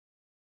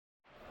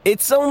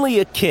It's only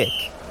a kick,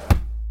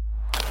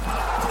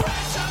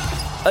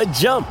 a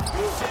jump,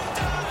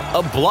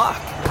 a block.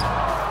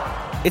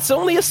 It's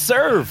only a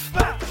serve.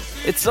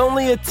 It's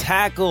only a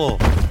tackle,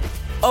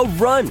 a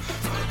run.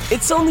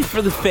 It's only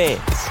for the fans.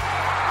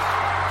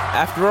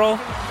 After all,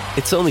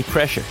 it's only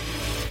pressure.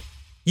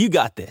 You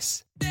got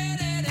this.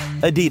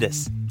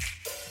 Adidas.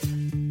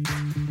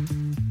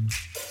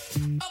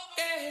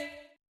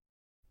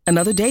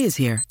 Another day is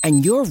here,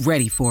 and you're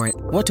ready for it.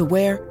 What to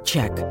wear?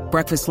 Check.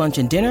 Breakfast, lunch,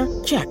 and dinner?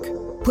 Check.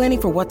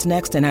 Planning for what's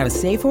next and how to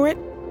save for it?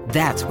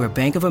 That's where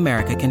Bank of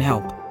America can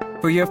help.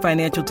 For your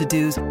financial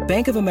to-dos,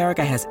 Bank of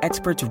America has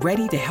experts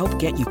ready to help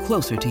get you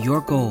closer to your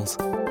goals.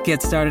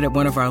 Get started at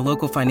one of our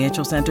local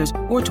financial centers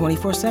or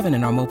 24/7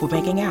 in our mobile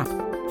banking app.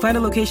 Find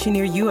a location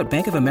near you at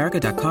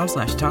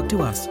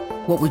bankofamerica.com/talktous.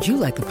 What would you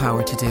like the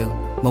power to do?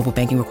 Mobile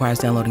banking requires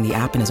downloading the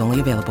app and is only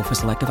available for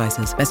select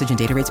devices. Message and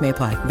data rates may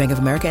apply. Bank of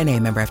America N.A.,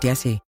 member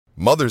FDIC.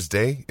 Mother's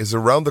Day is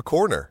around the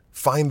corner.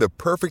 Find the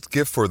perfect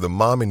gift for the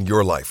mom in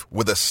your life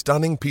with a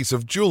stunning piece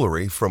of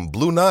jewelry from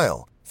Blue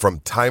Nile. From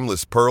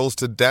timeless pearls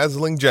to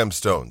dazzling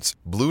gemstones,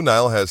 Blue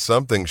Nile has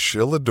something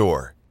she'll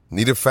adore.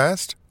 Need it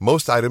fast?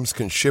 Most items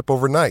can ship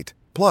overnight.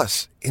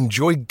 Plus,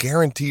 enjoy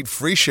guaranteed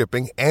free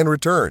shipping and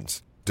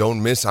returns.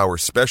 Don't miss our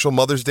special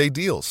Mother's Day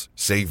deals.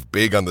 Save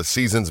big on the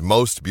season's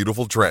most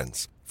beautiful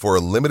trends. For a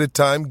limited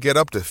time, get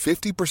up to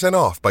 50%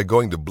 off by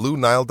going to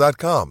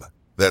BlueNile.com.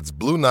 That's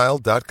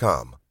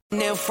BlueNile.com.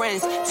 Now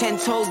friends, 10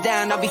 toes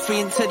down, I'll be free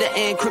until the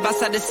end. Crib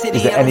outside the city.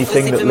 Is there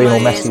anything that Lionel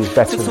Messi is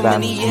better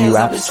than you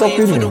at? It's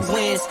opinions.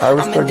 I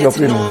respect your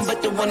opinions.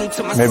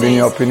 Maybe in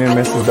your opinion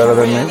Messi is better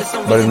than me,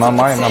 but in my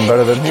mind I'm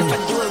better than him.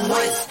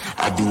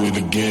 I do it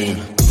again.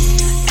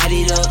 Add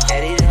it up,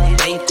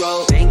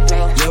 bankroll,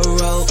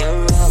 euro,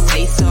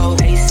 peso,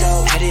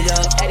 add it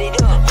up.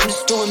 I'm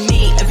just doing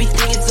me,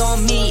 everything is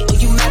on me. Oh,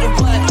 you matter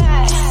what?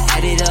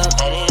 Add it up,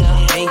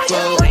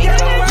 bankroll,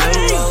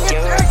 euro,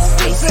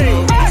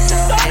 peso.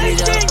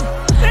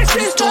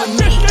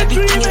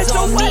 Everything is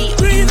on me,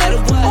 no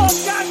matter what.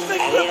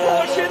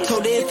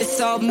 Told her if it's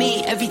all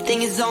me,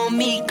 everything is on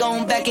me.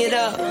 Gon' back it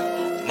up,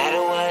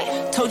 matter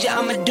what. Told you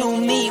I'ma do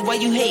me, why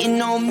you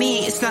hating on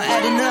me? It's not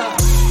adding up.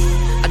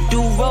 I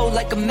do roll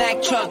like a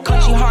Mack truck.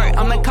 Country heart,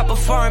 I might cop a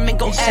farm and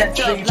go add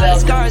up. Like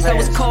scars, I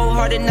was cold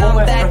hearted, now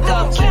I'm back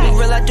up. Keep it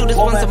real, I do this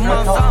once a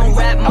month, I don't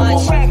rap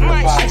much.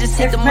 I just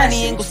hit the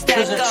money and go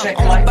stack up.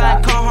 Only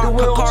buy car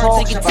cards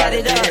and get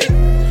tatted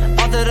up.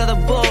 That other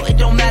bull, it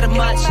don't matter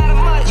much.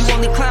 You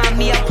only climb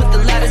me, I put the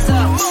ladders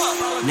up.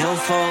 No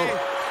fault,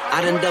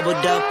 I done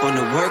doubled up on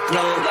the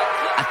workload.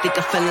 I think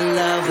I fell in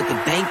love with the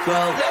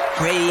bankroll.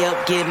 Pray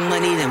up, get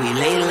money, then we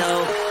lay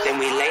low.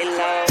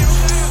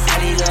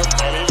 Add it up,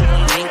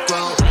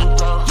 bankroll,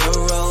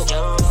 euro,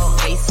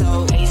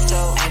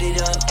 peso, add it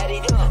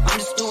up. I'm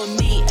just doing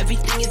me,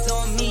 everything is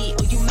on me.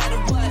 Oh, you matter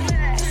what?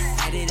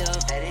 Add it up.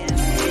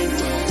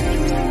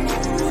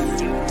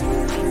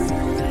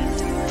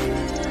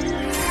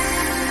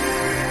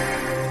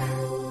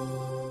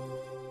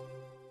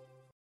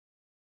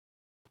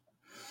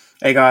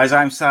 Hey guys,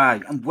 I'm Si,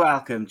 and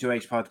welcome to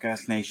Ace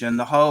Podcast Nation,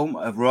 the home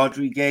of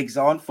Rhodri Giggs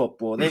on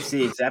football. This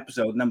is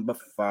episode number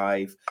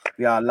 5.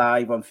 We are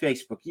live on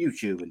Facebook,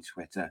 YouTube, and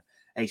Twitter.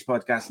 Ace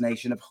Podcast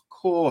Nation, of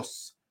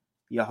course,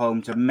 your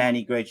home to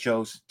many great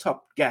shows,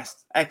 top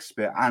guests,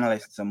 expert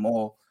analysts, and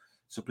more.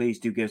 So please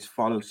do give us a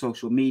follow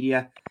social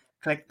media.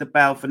 Click the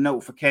bell for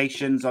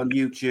notifications on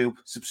YouTube.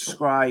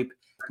 Subscribe,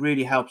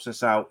 really helps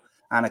us out.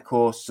 And of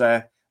course,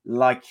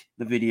 like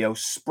the video,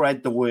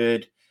 spread the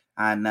word.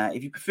 And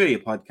if you prefer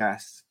your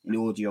podcasts in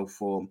audio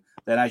form,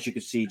 then as you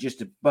can see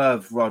just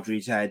above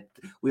Rhodri's head,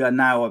 we are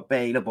now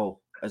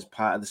available as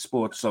part of the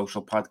Sports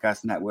Social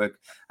Podcast Network.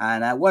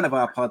 And one of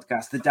our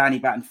podcasts, the Danny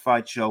Batten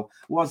Fight Show,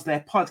 was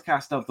their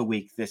podcast of the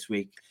week this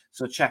week.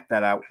 So check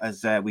that out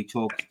as we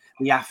talk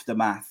the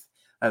aftermath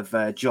of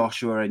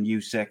Joshua and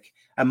Usyk,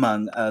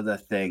 among other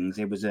things.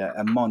 It was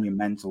a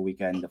monumental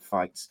weekend of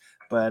fights.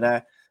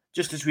 But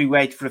just as we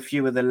wait for a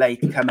few of the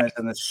latecomers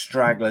and the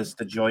stragglers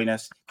to join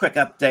us, quick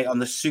update on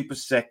the Super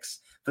Six.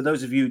 For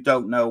those of you who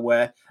don't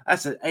know,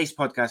 as an Ace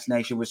Podcast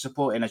Nation, we're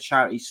supporting a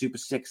charity Super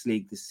Six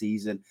League this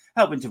season,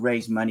 helping to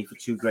raise money for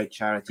two great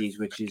charities,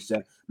 which is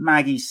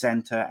Maggie's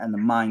Centre and the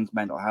Mind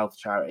Mental Health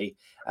Charity.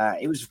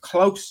 It was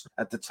close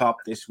at the top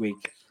this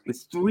week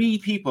with 3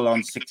 people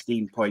on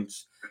 16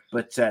 points,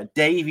 but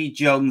Davy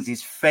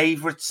Jones'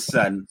 favourite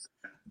son,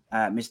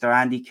 Mr.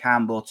 Andy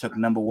Campbell, took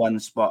number 1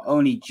 spot,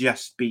 only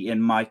just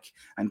beating Mike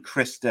and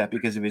Krista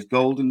because of his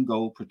golden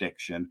goal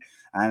prediction.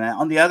 And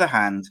on the other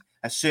hand,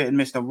 a certain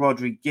Mr.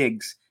 Rhodri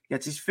Giggs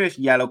gets his first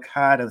yellow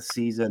card of the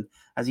season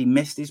as he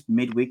missed his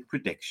midweek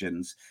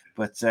predictions.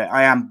 But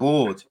I am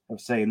bored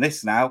of saying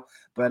this now.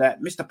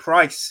 But Mr.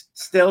 Price,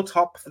 still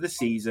top for the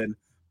season.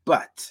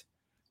 But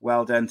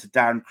well done to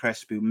Darren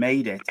Crisp, who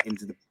made it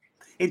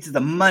into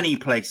the money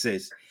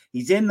places.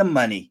 He's in the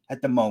money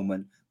at the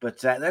moment. But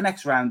the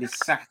next round is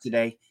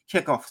Saturday,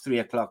 kick-off 3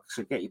 o'clock,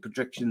 so get your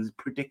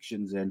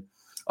predictions in.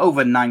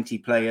 Over 90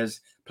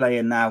 players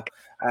playing now,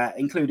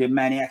 including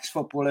many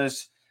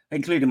ex-footballers,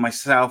 including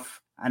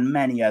myself, and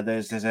many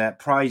others. There's a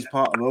prize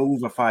pot of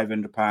over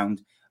 £500,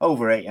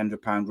 over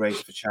 £800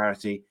 raised for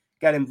charity.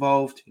 Get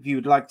involved. If you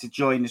would like to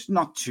join, it's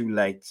not too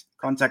late.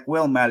 Contact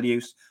Will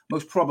Melius,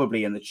 most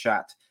probably in the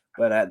chat,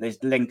 but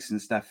there's links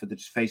and stuff for the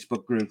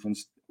Facebook group and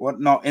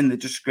whatnot in the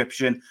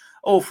description,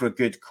 all for a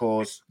good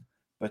cause.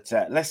 But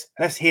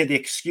let's hear the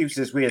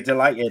excuses. We are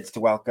delighted to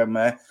welcome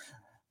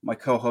my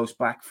co-host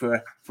back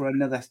for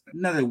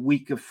another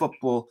week of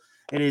football.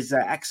 It is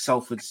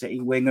ex-Salford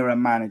City winger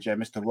and manager,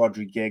 Mr.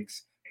 Rhodri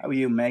Giggs. How are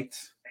you, mate?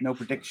 No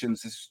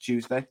predictions this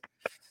Tuesday?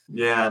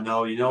 Yeah,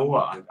 no, you know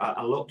what?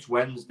 I looked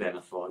Wednesday and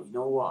I thought, you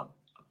know what?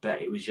 I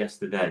bet it was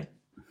yesterday.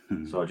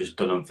 So I just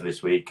done them for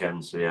this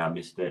weekend. So yeah, I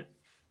missed it.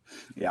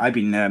 Yeah, I've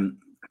been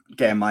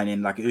getting mine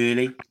in like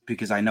early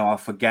because I know I'll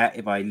forget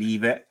if I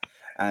leave it.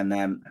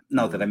 And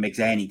not that it makes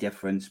any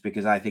difference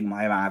because I think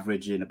I'm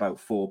averaging about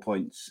 4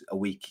 points a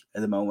week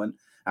at the moment.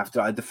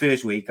 After the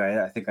first week,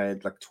 I think I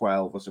had like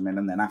 12 or something.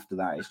 And then after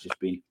that, it's just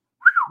been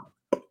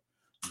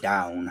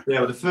down. Yeah,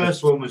 well, the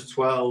first one was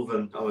 12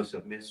 and obviously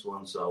I've missed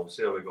one. So we'll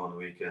see how we go on the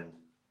weekend.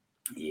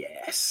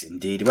 Yes,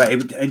 indeed. Well,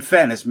 in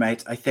fairness,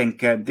 mate, I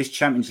think this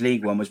Champions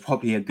League one was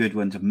probably a good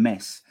one to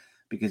miss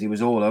because it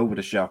was all over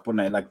the shop,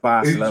 wasn't it? Like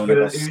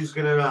Barcelona. Who's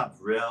going to have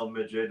Real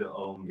Madrid at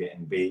home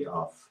getting beat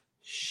off?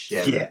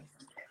 Shit. Yeah.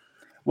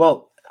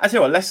 Well, I tell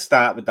you what, let's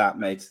start with that,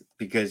 mate,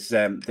 because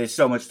there's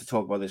so much to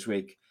talk about this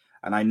week.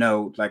 And I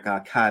know, like,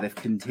 our Cardiff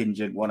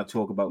contingent want to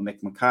talk about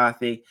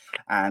McCarthy,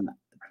 and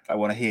I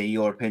want to hear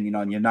your opinion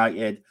on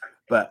United.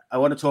 But I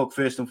want to talk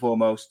first and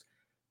foremost.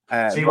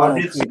 See what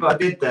I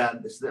did there?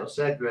 This little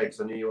segue,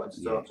 because I knew you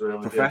wanted to talk to Real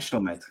Madrid.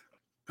 Professional, mate.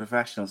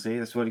 Professional, see?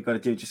 That's what you've got to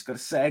do. Just got to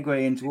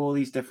segue into all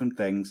these different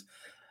things.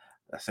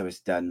 That's how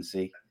it's done,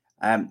 see?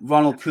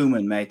 Ronald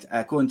Koeman, mate,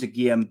 according to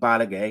Guillaume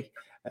Balaguer,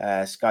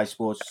 Sky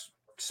Sports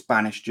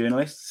Spanish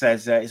journalist,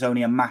 says it's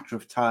only a matter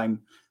of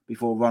time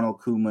before Ronald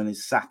Koeman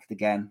is sacked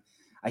again.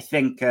 I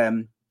think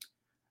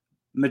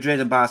Madrid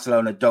and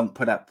Barcelona don't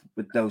put up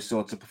with those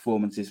sorts of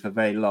performances for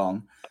very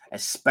long,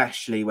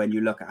 especially when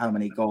you look at how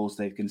many goals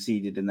they've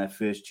conceded in their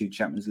first two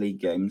Champions League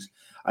games.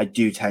 I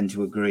do tend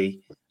to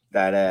agree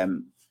that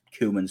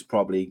Koeman's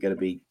probably going to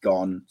be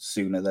gone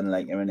sooner than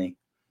later, isn't he?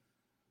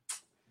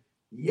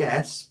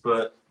 Yes,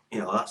 but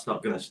that's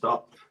not going to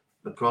stop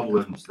the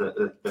problems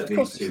that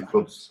these two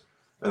clubs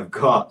have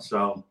got.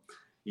 So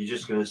you're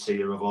just going to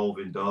see a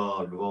revolving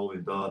door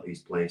at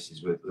these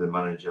places with the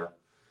manager.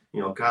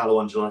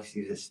 Carlo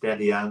Ancelotti is a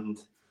steady hand,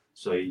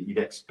 so you'd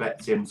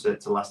expect him to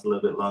last a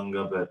little bit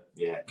longer. But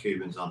yeah,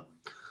 Koeman's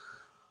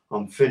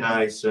on thin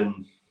ice,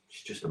 and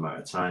it's just a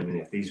matter of time. And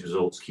if these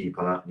results keep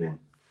on happening,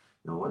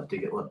 what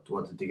did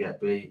they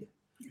get beat?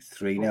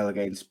 3-0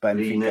 against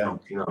Benfica.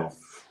 3-0,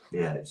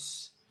 yeah,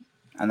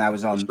 and that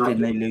was on,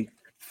 didn't they lose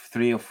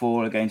 3 or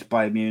 4 against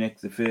Bayern Munich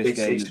the first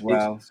game as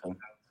well? So.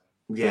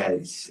 Yeah,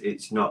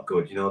 it's not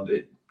good.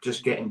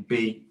 Just getting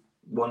beat,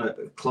 one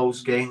of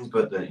close games,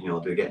 but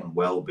they're getting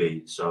well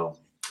beat. So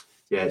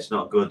yeah, it's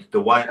not good.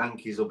 The White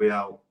Yankees will be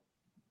out.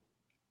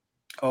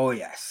 Oh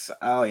yes.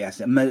 Tell you,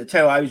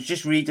 I was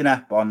just reading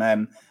up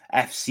on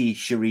FC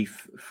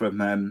Sharif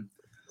from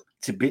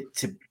Tunisia,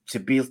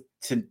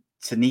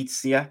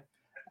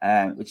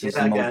 which is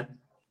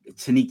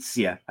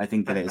Tunisia, I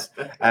think it is.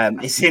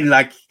 It's in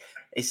like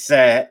it's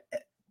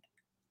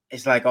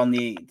like on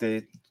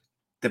the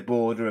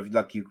border of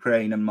like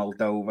Ukraine and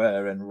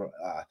Moldova, and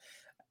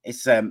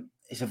it's a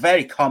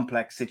very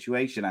complex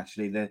situation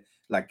actually.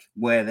 Like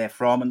where they're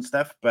from and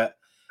stuff. But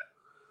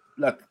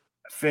look,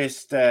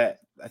 first I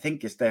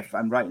think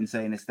I'm right in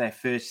saying it's their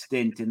first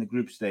stint in the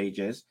group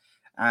stages,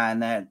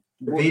 and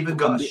they've even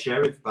got a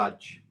sheriff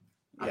badge.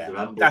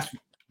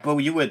 Well,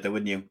 you would though,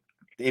 wouldn't you?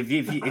 If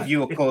you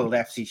were called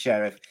FC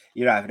Sheriff,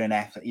 you're having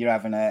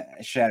a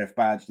sheriff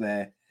badge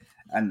there,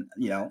 and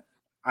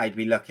I'd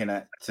be looking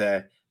at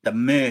the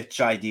merch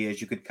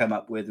ideas you could come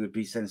up with would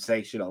be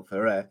sensational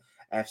for a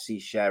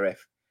FC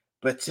Sheriff.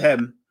 But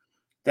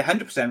they're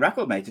 100%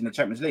 record, mate, in the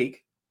Champions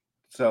League.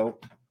 So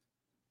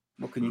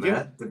what can you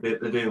do?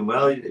 They're doing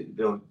well.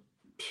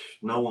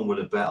 No one would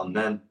have bet on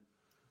them.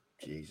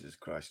 Jesus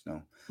Christ,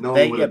 no. No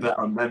one would have bet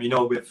on them.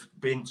 With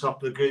being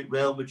top of the group,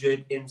 Real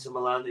Madrid, Inter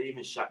Milan,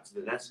 even Shakhtar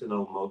Donetsk,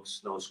 no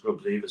mugs, no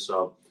scrubs either.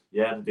 So,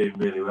 yeah, they're doing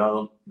really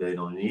well. They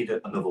don't need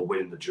another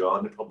win in the draw,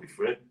 and they're probably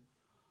through.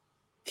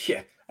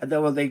 Yeah, and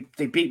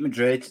they beat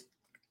Madrid.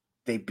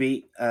 They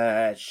beat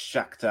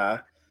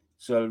Shakhtar.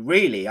 So,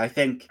 really, I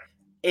think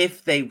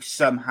if they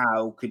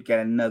somehow could get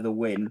another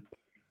win,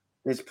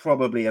 there's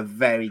probably a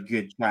very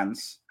good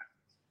chance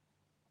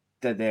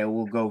that they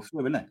will go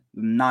through, isn't it?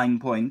 9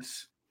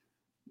 points.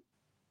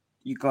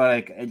 You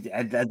got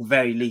at the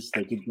very least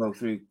they could go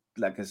through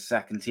like a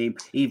second team,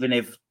 even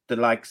if the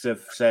likes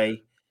of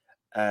say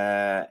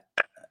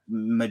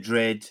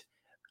Madrid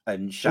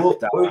and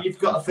Shakhtar. Well, you've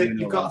got to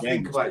think about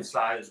it,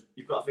 size.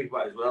 You've got to think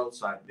about it as well.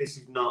 Si. This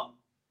is not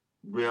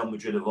Real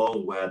Madrid of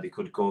old, where they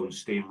could go and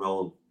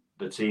steamroll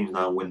the teams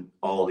now and win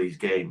all these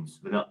games.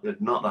 They're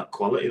not that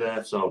quality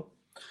there, so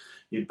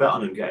you'd bet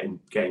on them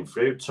getting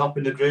through. Top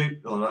in the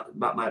group,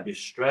 that might be a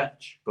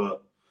stretch,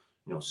 but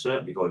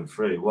certainly going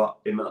through.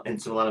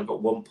 Inter Milan have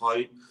got 1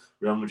 point,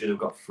 Real Madrid have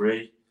got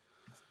 3,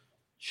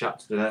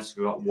 Shakhtar Donetsk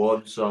have got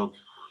 1. So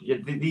yeah,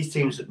 these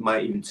teams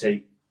might even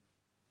take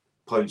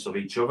points of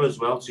each other as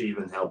well to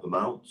even help them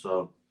out.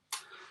 So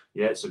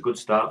yeah, it's a good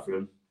start for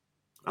them.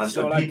 And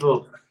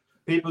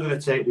people are going to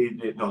take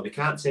they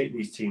can't take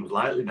these teams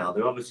lightly now.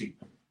 They're obviously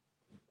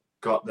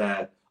got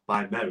there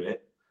by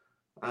merit,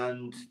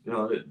 and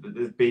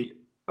they've beat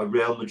a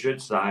Real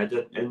Madrid side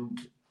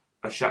and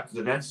a Shakhtar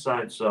Donetsk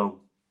side.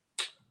 So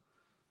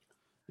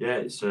yeah,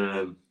 it's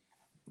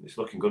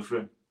looking good for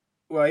him.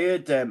 Well, I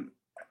heard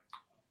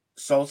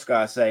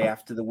Solskjaer say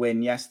after the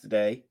win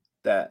yesterday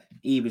that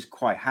he was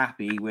quite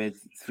happy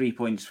with 3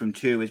 points from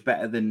 2 is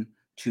better than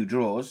 2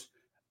 draws.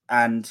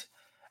 And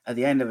at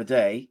the end of the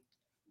day,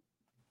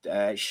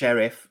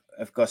 Sheriff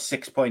have got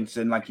 6 points.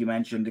 And like you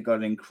mentioned, they got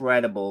an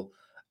incredible...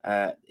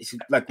 it's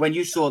like when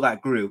you saw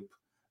that group,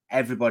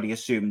 everybody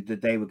assumed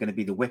that they were going to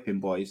be the whipping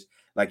boys.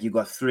 Like you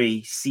got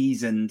 3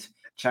 seasoned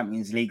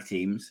Champions League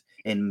teams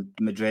in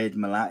Madrid,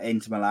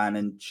 Inter Milan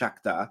and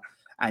Shakhtar.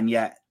 And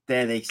yet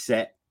there they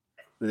sit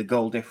with a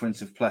goal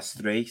difference of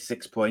 +3,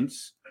 6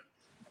 points.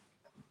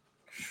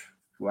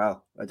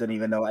 Well, I don't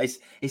even know.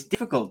 It's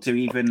difficult to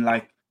even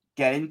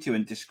get into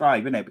and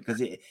describe, isn't it?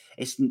 Because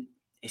it's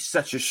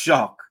such a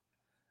shock,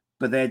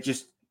 but they're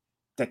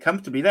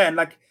comfortably there.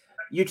 And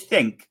you'd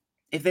think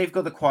if they've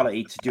got the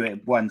quality to do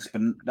it once,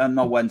 but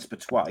not once,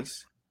 but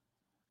twice,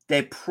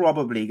 they're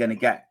probably going to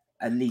get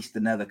at least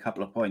another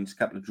couple of points,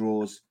 couple of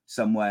draws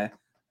somewhere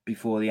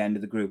before the end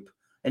of the group.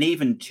 And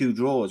even 2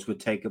 draws would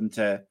take them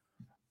to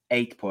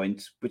 8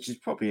 points, which is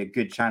probably a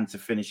good chance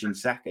of finishing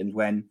second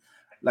when,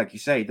 like you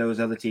say, those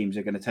other teams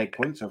are going to take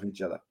points off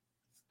each other.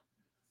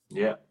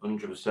 Yeah,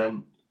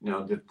 100%.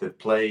 They've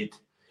played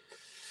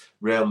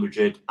Real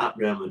Madrid at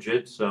Real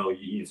Madrid, so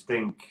you'd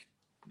think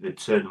they'd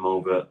turn them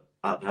over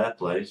at their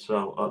place,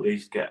 so at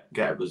least get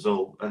a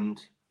result.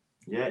 And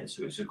yeah,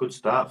 it's a good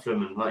start for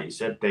them. And like you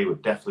said, they were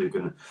definitely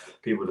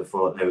people would have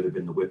thought they would have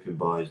been the whipping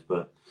boys,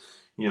 but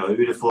who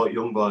would have thought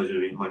young boys would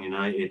have been Man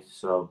United?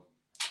 So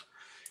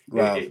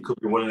yeah, it could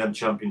be one of them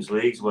Champions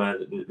Leagues where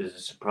there's a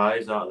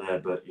surprise out there.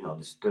 But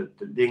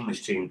the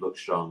English teams look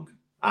strong,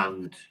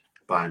 and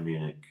Bayern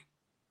Munich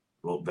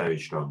look very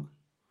strong.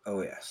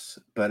 Oh yes,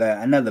 but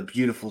another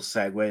beautiful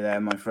segue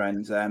there, my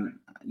friends.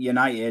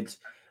 United,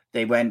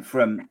 they went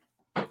from.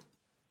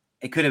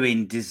 It could have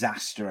been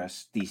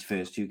disastrous these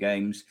first 2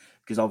 games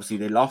because obviously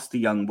they lost the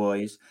young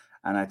boys.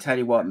 And I tell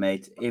you what,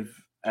 mate,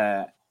 if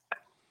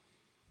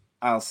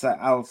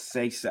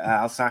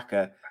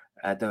Alsaka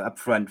up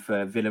front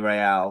for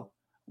Villarreal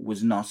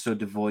was not so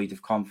devoid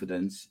of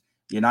confidence,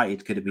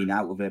 United could have been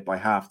out of it by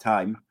half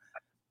time.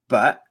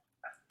 But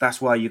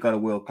that's why you got a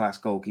world-class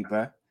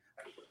goalkeeper.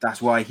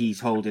 That's why he's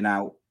holding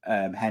out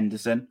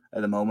Henderson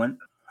at the moment.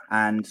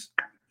 And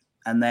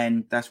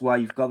then that's why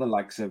you've got the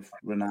likes of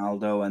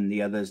Ronaldo and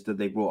the others that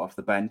they brought off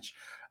the bench.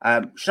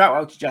 Shout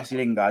out to Jesse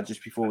Lingard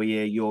just before we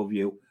hear your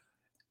view.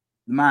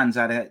 The man's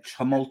had a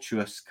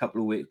tumultuous couple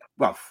of weeks,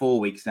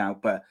 4 weeks now,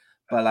 but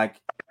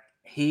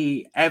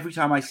every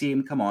time I see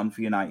him come on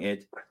for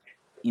United,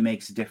 he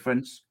makes a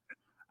difference.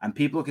 And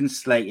people can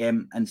slate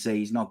him and say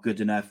he's not good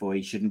enough or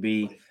he shouldn't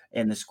be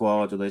in the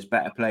squad or there's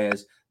better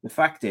players. The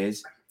fact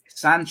is,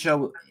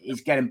 Sancho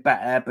is getting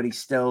better, but he's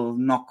still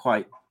not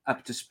quite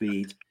up to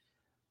speed.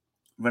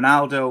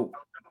 Ronaldo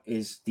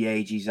is the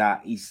age he's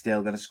at. He's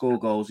still going to score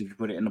goals if you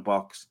put it in the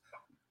box.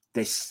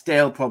 They're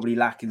still probably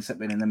lacking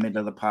something in the middle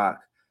of the park.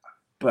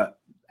 But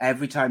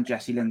every time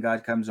Jesse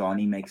Lingard comes on,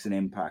 he makes an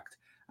impact.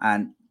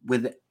 And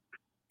with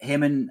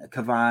him and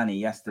Cavani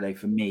yesterday,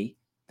 for me,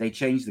 they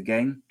changed the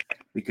game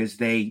because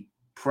they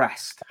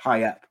pressed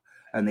high up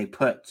and they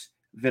put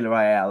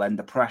Villarreal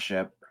under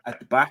pressure at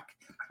the back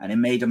and it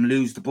made them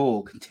lose the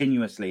ball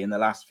continuously in the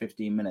last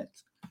 15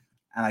 minutes.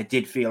 And I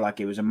did feel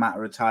like it was a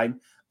matter of time.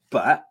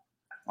 But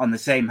on the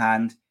same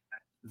hand,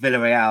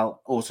 Villarreal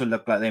also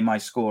looked like they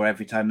might score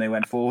every time they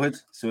went forward.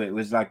 So it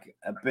was like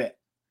a bit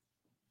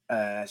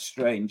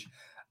strange.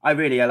 I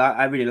really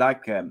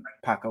like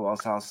Paco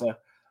Alsasa.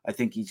 I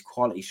think he's a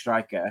quality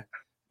striker,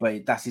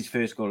 but that's his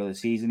first goal of the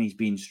season. He's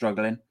been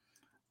struggling.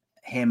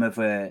 Him of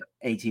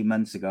 18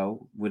 months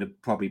ago would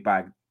have probably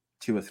bagged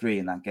 2 or 3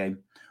 in that game.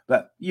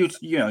 But you're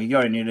a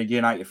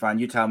United fan.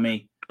 You tell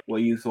me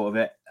what you thought of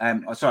it.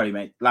 Sorry,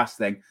 mate. Last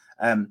thing.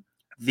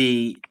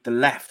 The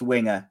left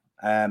winger,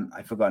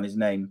 I've forgotten his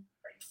name.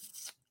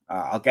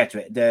 I'll get to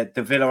it. The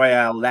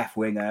Villarreal left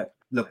winger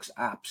looks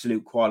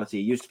absolute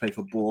quality. He used to play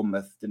for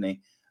Bournemouth, didn't he?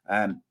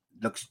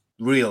 Looks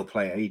real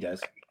player, he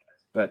does.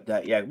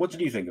 But yeah, what did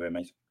you think of it,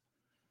 mate?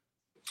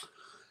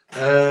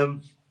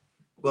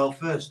 Well,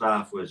 first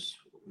half was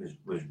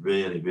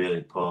really,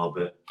 really poor,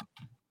 but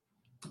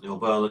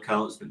by all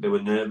accounts they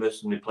were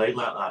nervous and they played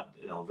like that.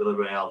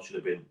 Villarreal should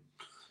have been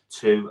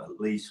 2, at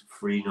least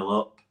 3-0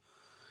 up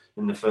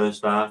in the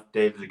first half.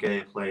 David De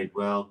Gea played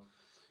well,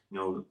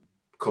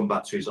 come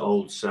back to his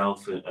old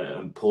self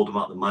and pulled him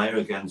out the mire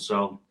again.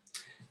 So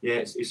yeah,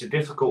 it's a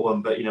difficult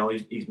one, but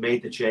he's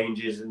made the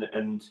changes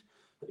and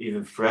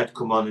even Fred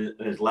come on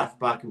and his left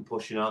back and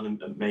pushing on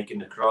and making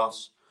the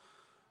cross.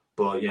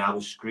 But yeah, I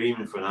was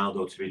screaming for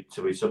Ronaldo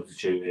to be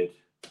substituted.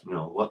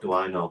 What do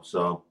I know?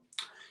 So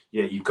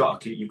yeah, you've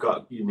got,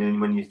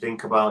 when you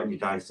think about it and you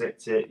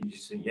dissect it, you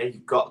just think, yeah,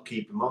 you've got to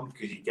keep him on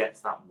because he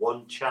gets that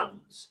one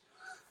chance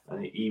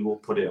and he will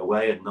put it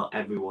away. And not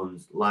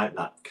everyone's like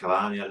that.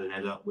 Cavani had an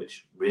header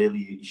which really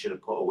he should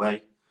have put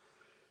away.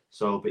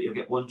 So, but you'll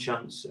get one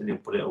chance and he'll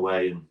put it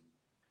away. And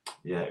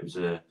yeah, it was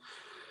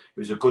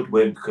a good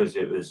win because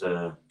it was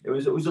a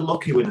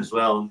lucky win as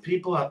well. And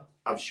people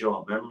have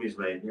short memories,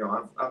 mate.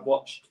 I've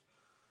watched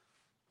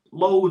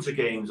loads of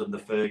games under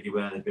Fergie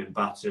where they've been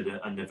battered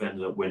and they've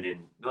ended up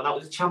winning. That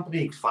was a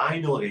Champions League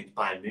final against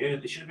Bayern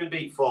Munich. They should have been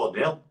beat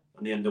 4-0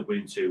 and they ended up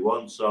winning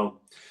 2-1.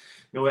 So,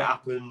 it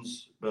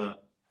happens,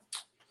 but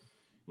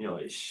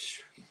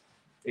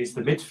it's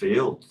the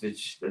midfield.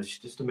 It's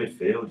just the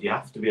midfield. You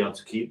have to be able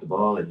to keep the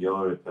ball in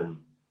Europe, and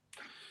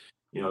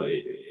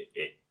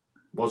it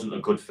wasn't a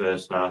good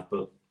first half,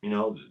 but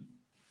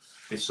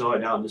they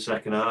sorted out in the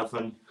second half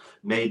and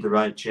made the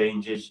right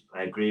changes.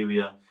 I agree with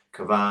you.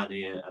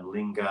 Cavani and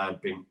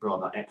Lingard brought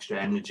that extra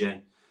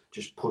energy,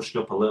 just pushed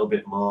up a little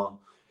bit more,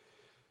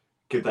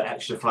 give that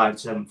extra 5,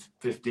 10,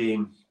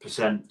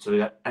 15% to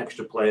the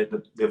extra player,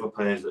 the other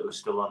players that were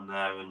still on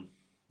there, and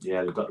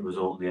yeah, they got the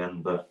result in the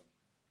end. But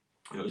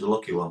it was a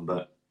lucky one.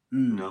 But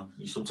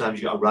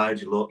sometimes you got to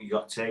ride your luck, you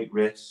got to take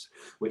risks,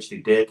 which they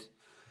did,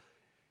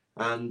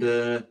 and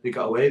they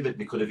got away with it.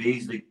 They could have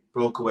easily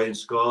broke away and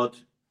scored,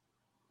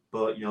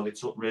 but they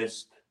took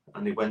risks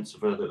and they went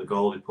for the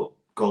goal. They put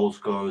goal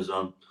scorers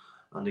on.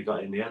 And they got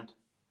it in the end.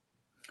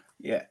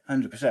 Yeah,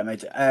 100%,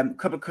 mate. A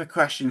couple of quick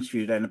questions for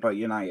you then about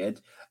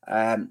United.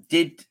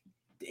 Did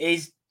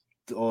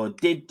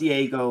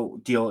Diogo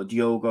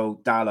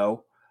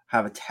Dalot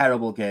have a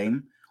terrible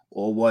game,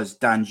 or was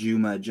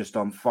Danjuma just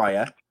on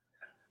fire?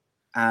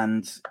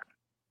 And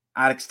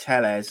Alex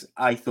Telles,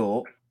 I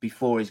thought,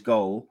 before his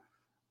goal,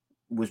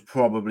 was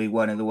probably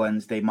one of the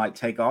ones they might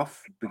take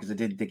off because I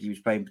didn't think he was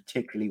playing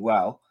particularly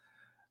well.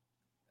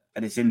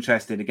 And it's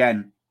interesting,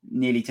 again,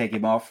 nearly take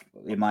him off,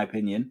 in my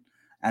opinion,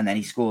 and then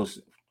he scores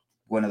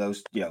one of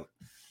those,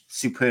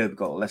 superb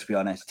goal. Let's be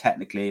honest,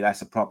 technically,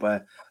 that's a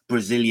proper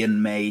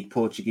Brazilian-made,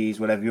 Portuguese,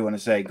 whatever you want to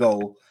say,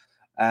 goal.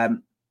 But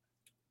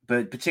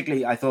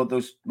particularly, I thought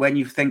when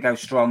you think how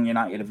strong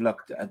United have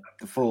looked at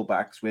the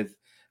fullbacks with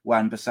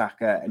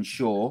Wan-Bissaka and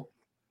Shaw,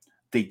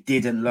 they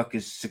didn't look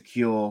as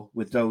secure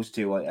with those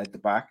two at the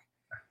back.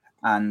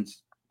 And,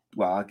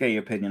 well, I'll get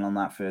your opinion on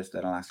that first,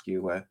 then I'll ask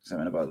you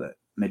something about the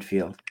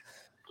midfield.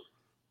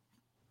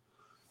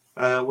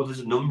 Well, there's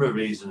a number of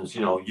reasons.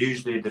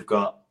 Usually they've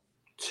got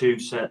 2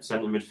 centre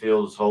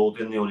midfielders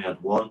holding. They only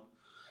had 1.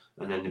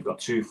 And then they've got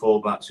 2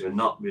 fullbacks who are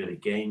not really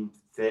game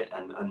fit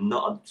and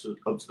not up to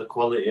the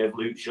quality of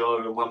Luke Shaw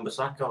and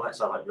Wan-Bissaka. Let's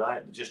have it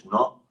right. They're just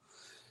not.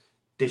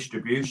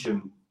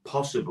 Distribution,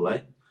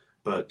 possibly,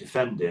 but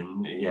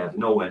defending, they're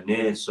nowhere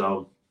near.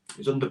 So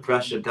he's under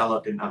pressure.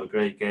 Dalot didn't have a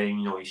great game.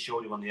 He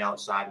showed him on the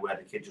outside where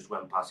the kid just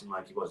went past him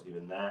like he wasn't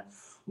even there.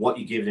 What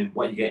you're giving him,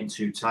 what you're getting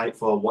too tight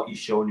for, what you're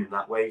showing him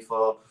that way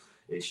for.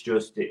 It's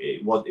just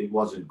it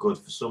wasn't good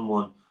for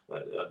someone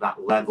at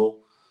that level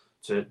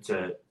to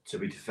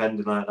be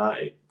defending like that.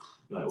 It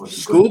wasn't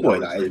schoolboy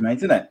that is, mate,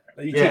 isn't it?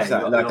 He takes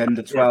that like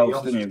under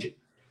 12s, didn't he?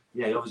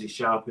 Yeah, he obviously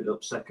sharpened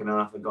up second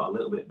half and got a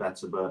little bit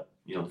better, but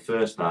the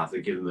first half the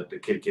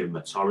kid gave him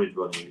a torrid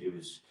run.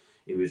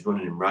 He was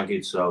running him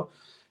ragged. So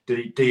do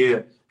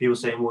you people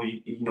saying, well,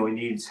 he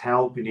needs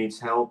help. He needs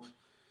help.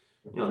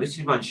 This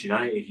is Manchester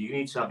United. You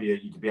need to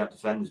be able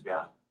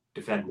to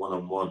defend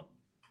one-on-one.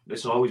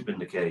 It's always been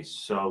the case.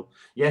 So,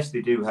 yes,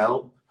 they do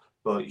help,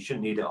 but you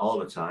shouldn't need it all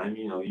the time.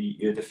 You're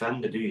a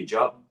defender, do your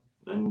job.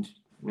 And,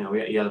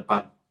 he had a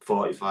bad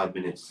 45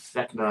 minutes.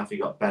 Second half, he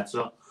got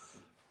better.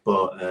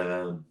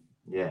 But,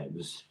 it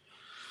was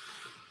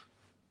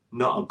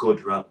not a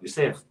good run. You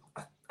say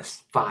a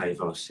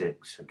 5 or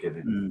 6, I give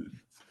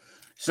him.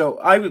 So,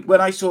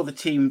 when I saw the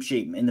team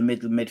sheet in the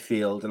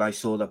midfield and I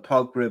saw that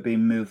Pogba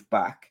being moved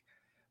back,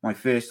 my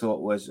first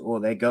thought was,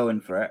 they're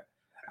going for it.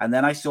 And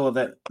then I saw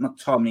that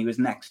McTominay was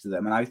next to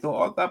them, and I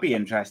thought, that'd be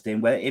interesting.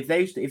 Well, if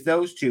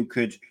those two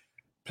could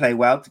play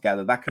well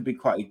together, that could be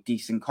quite a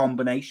decent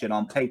combination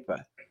on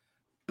paper.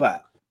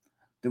 But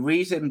the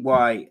reason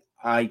why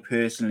I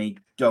personally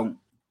don't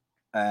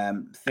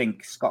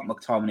think Scott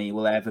McTominay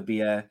will ever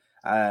be a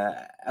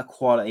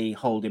quality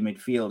holding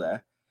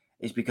midfielder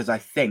is because I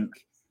think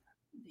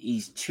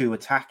he's too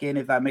attacking,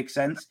 if that makes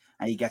sense,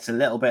 and he gets a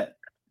little bit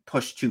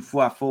pushed too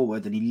far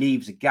forward and he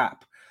leaves a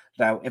gap.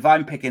 Now, if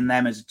I'm picking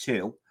them as a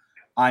 2,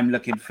 I'm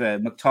looking for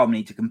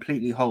McTominay to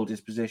completely hold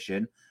his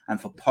position and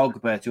for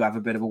Pogba to have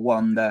a bit of a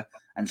wander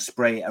and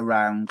spray it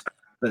around.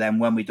 But then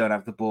when we don't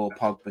have the ball,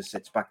 Pogba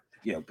sits back,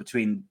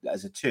 between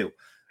as a 2.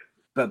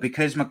 But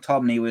because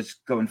McTominay was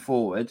going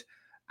forward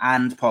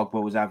and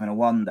Pogba was having a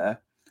wander,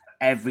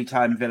 every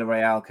time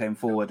Villarreal came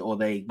forward or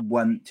they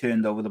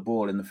turned over the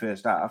ball in the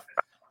first half,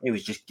 it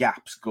was just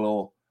gaps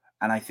galore.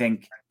 And I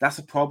think that's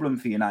a problem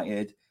for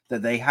United,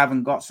 that they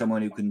haven't got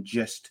someone who can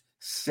just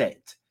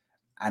sit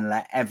and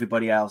let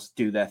everybody else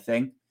do their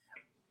thing.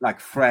 Like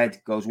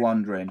Fred goes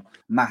wandering,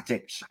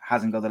 Matic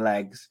hasn't got the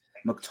legs,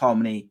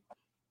 McTominay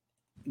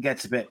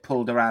gets a bit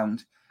pulled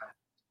around.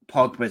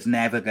 Pogba's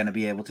never going to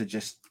be able to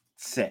just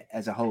sit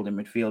as a holding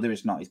midfielder.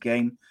 It's not his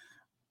game.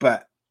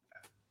 But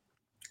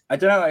I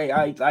don't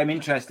know. I'm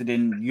interested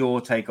in your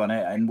take on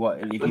it and what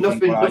if you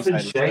think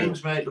nothing's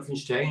changed, mate.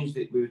 Nothing's changed.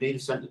 We need a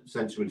centre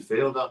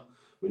midfielder.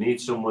 We need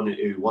someone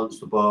who wants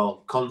the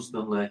ball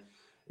constantly.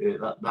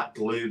 That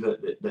glue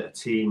that a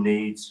team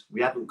needs.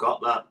 We haven't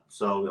got that.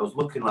 So I was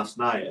looking last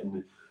night,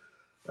 and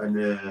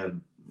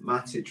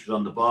Matic was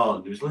on the ball,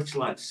 and there was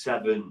literally like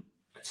 7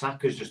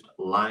 attackers just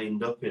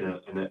lined up in a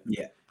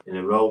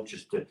row.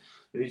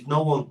 There's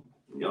no one.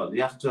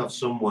 You have to have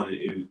someone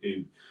who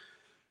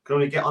can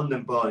only get on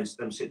them ball in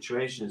them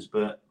situations,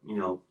 but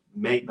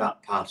make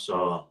that pass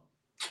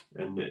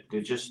and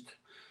they just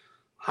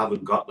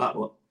haven't got that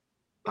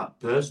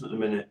person at the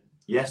minute.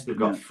 Yes, they've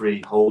got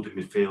 3 holding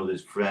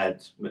midfielders.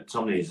 Fred,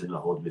 McTominay isn't a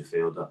holding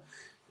midfielder.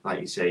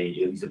 Like you say,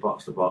 he's a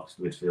box-to-box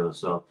midfielder.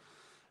 So,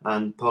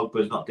 and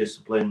Pogba's not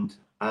disciplined,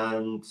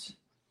 and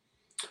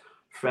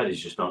Fred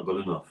is just not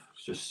good enough.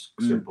 It's just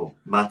simple.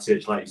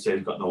 Matic, like you say,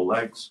 he's got no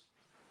legs.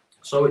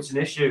 So it's an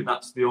issue.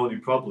 That's the only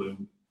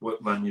problem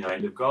what Man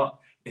United have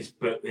got. It's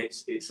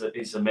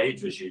a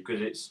major issue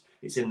because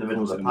it's in the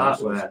middle of the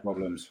park where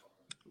problems.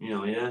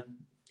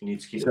 You need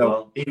to keep the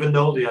ball, even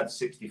though they had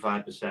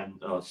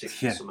 65% or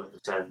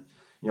 60%.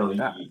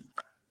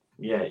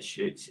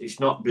 It's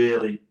not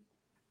really,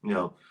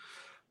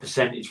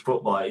 percentage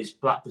football. It's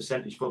that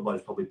percentage football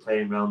is probably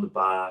playing around the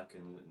back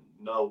and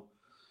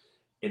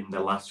in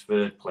the last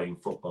third playing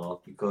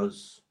football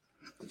because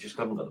they just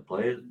haven't got the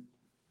players.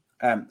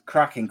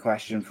 Cracking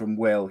question from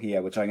Will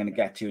here, which I'm going to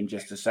get to in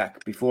just a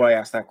sec. Before I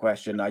ask that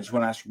question, I just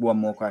want to ask one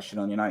more question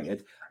on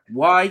United.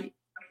 Why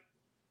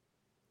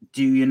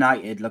do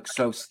United look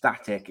so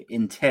static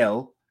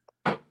until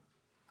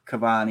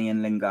Cavani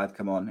and Lingard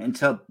come on?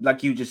 Until,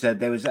 like you just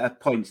said, there was at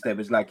points there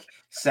was like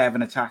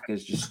 7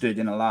 attackers just stood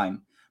in a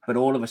line. But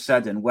all of a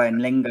sudden, when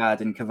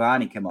Lingard and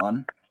Cavani come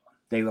on,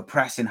 they were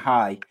pressing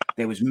high.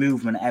 There was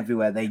movement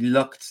everywhere. They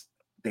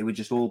were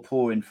just all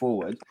pouring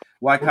forward.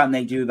 Why can't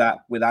they do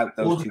that without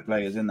those 2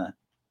 players in there?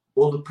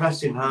 Well, the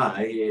pressing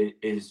high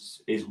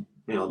is they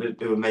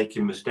were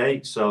making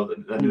mistakes, so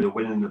then they were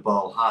winning the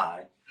ball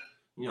high.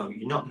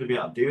 You're not going to be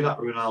able to do that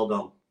with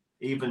Ronaldo,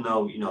 even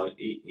though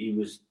he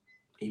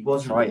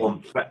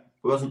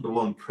wasn't the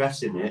one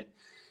pressing it.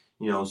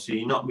 So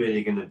you're not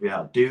really going to be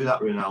able to do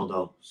that with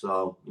Ronaldo.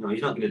 So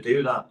he's not going to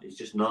do that. He's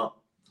just not.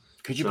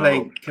 Could you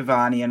play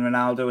Cavani and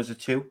Ronaldo as a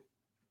 2?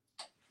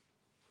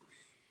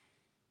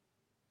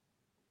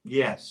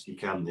 Yes, you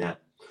can. Yeah,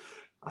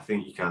 I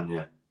think you can.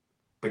 Yeah,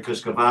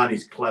 because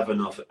Cavani's clever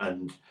enough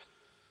and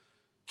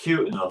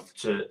cute enough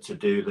to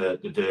do the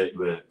dirty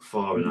work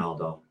for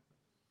Ronaldo.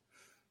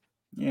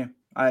 Yeah,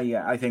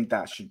 I think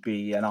that should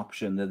be an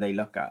option that they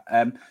look at.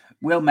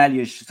 Will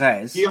Melius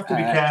says you have to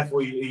be careful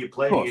who you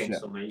play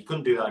against. I mean, you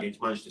couldn't do that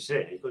against Manchester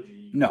City, could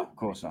you? No, of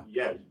course not.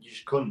 Yeah, you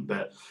just couldn't.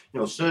 But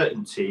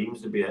certain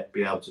teams would be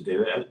able to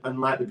do it,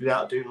 and like they'd be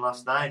able to do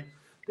last night,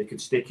 they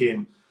could stick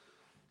in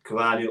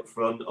Cavani up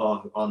front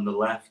or on the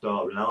left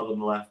or Ronaldo on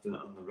the left and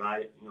on the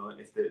right.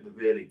 If they're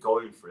really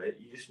going for it,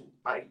 you just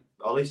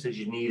Ollie says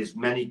you need as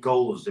many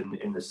goals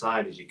in the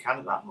side as you can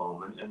at that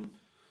moment. And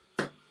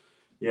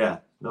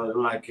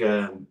like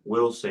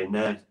Will saying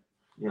there,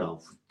 we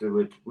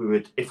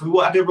would if we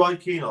had a Roy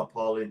Keane or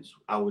Paul Ince,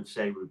 I would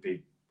say would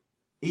be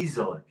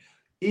easily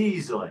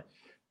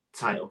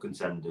title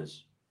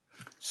contenders.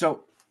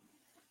 So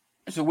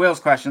Will's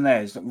question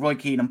there is that Roy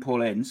Keane and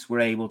Paul Ince were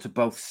able to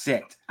both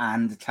sit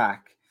and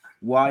attack.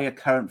 Why are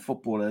current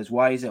footballers?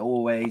 Why is it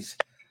always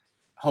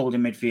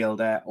holding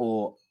midfielder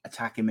or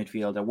attacking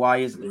midfielder? Why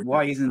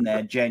isn't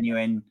there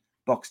genuine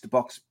box to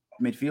box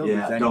midfielders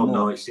anymore? I don't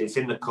know. It's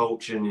in the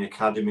coaching and the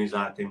academies.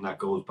 I think that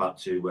goes back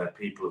to where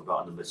people have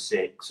got number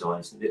 6, or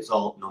it's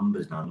all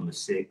numbers now. Number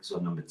 6 or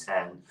number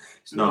 10.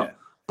 It's not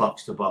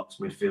box to box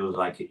midfielders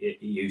like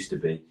it used to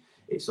be.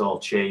 It's all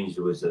changed.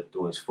 There was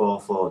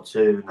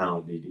 4-4-2.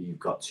 Now you've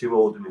got 2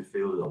 older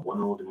midfielders or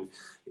 1 older.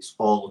 It's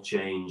all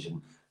changed,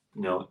 and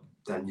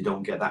then you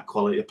don't get that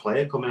quality of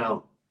player coming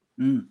out.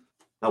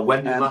 Now,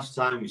 when the last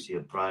time you see a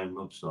Brian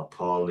Robson or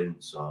Paul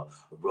Ince or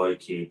a Roy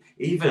Keane,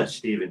 even a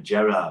Steven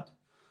Gerrard,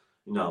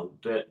 you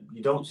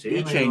don't see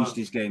him. He changed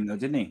his game though,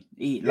 didn't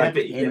he? But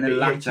he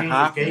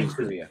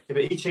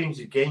changed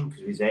his game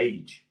because of his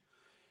age.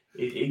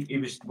 He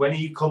was, when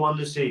he come on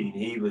the scene,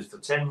 he was for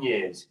 10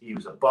 years. He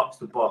was a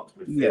box-to-box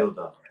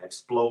midfielder,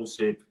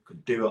 explosive,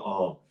 could do it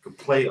all, could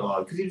play it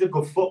all. Because he's a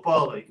good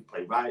footballer. He could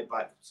play right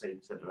back,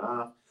 centre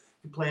half.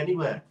 He could play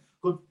anywhere.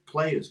 Good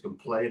players can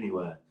play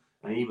anywhere,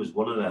 and he was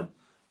one of them.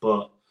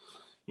 But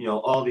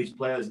all these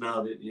players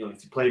now, that if you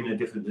play him in a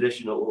different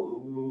position,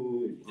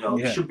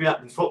 should be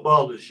at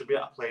footballers should be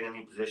able to play in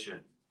any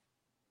position.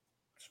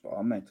 Spot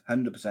on, mate.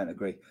 100%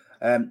 agree.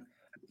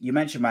 You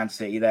mentioned Man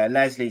City there.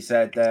 Leslie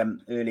said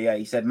earlier,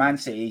 he said Man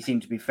City seem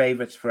to be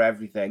favourites for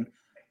everything.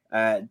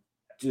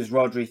 Does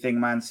Rhodri think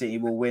Man City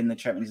will win the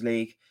Champions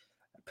League?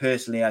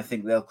 personally, I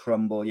think they'll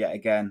crumble yet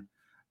again.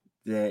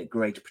 The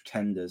great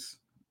pretenders.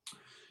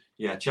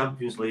 Yeah,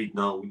 Champions League.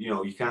 No,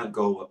 you can't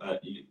go.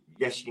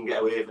 Yes, you can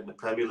get away with it in the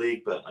Premier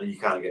League, but you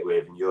can't get away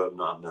with it in Europe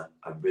not having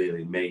a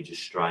really major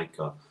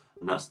striker,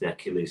 and that's the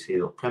Achilles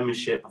heel.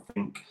 Premiership, I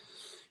think,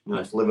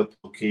 if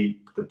Liverpool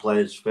keep the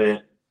players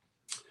fit,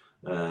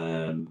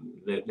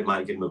 they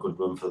might give them a good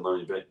run for the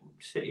money, but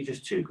City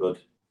just too good.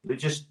 They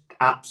just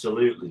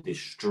absolutely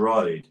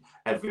destroyed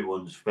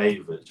everyone's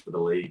favourites for the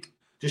league.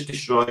 Just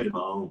destroyed them at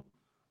home.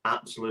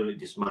 Absolutely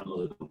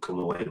dismantled them and come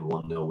away with a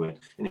 1-0 win,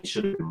 and it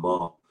should have been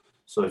more.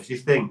 So if you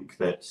think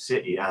that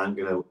City aren't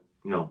going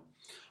to,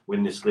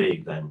 win this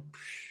league, then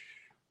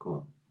come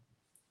on.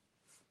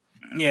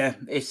 Yeah,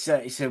 it's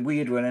a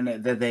weird one, isn't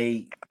it? That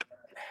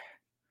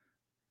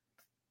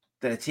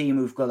they're a team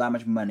who've got that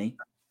much money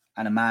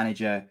and a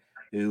manager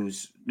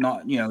who's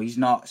not, he's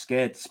not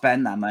scared to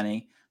spend that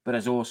money, but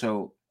is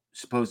also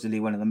supposedly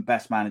one of the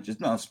best managers.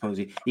 Not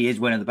supposedly, he is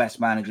one of the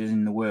best managers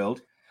in the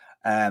world.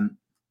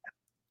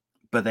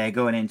 But they're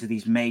going into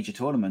these major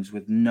tournaments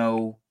with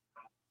no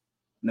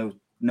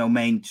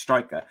main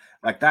striker.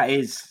 Like, that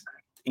is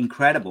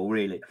incredible,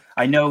 really.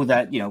 I know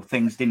that,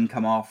 things didn't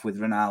come off with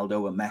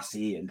Ronaldo and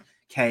Messi and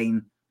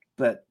Kane,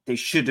 but they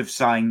should have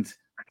signed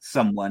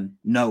someone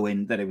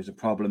knowing that it was a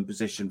problem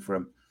position for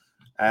him.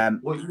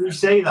 Well, you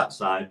say that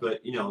side,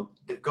 but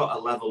they've got a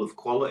level of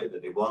quality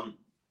that they want.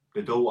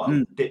 They don't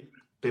want to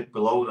dip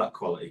below that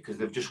quality because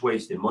they've just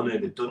wasted money.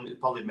 They've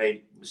probably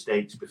made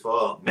mistakes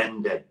before.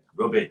 Mendy,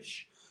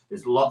 rubbish.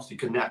 There's lots. I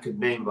could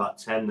name about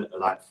 10 that are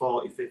like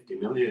 40, 50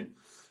 million.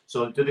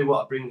 So do they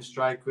want to bring a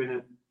striker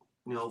in,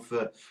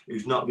 for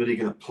who's not really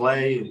going to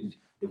play?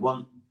 They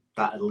want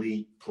that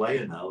elite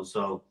player now.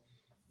 So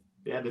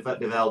yeah,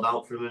 they've held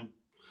out for him,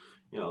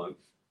 and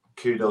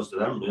kudos to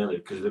them really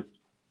because they're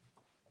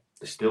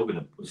still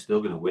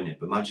gonna win it.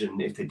 But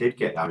imagine if they did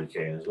get Harry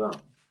Kane as well.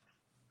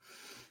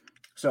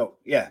 So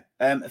yeah,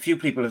 a few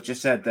people have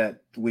just said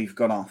that we've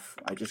gone off.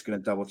 I'm just going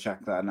to double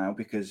check that now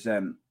because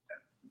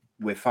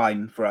we're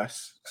fine for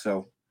us.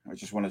 So I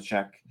just want to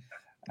check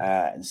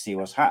and see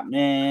what's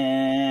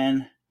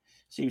happening.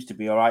 Seems to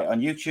be all right on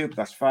YouTube.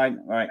 That's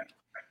fine. Right.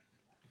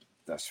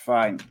 That's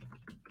fine.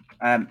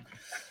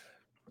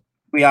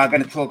 We are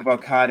going to talk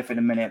about Cardiff in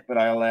a minute, but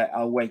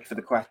I'll wait for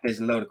the question.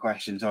 There's a load of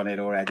questions on it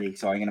already,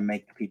 so I'm going to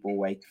make people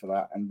wait for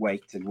that and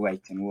wait,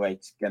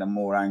 get them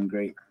more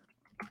angry.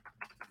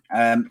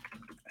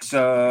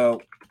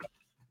 So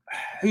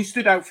who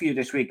stood out for you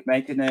this week,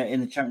 mate, in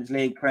the Champions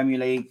League, Premier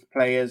League,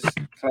 players,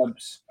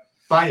 clubs?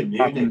 Bayern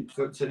Munich,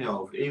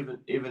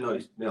 even though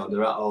it's,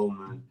 they're at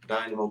home,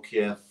 Dynamo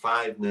Kiev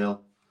 5-0,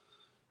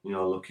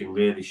 looking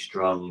really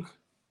strong.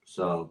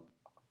 So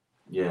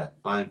yeah,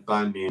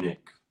 Bayern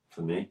Munich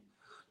for me.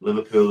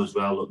 Liverpool as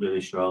well look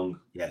really strong.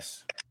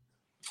 Yes.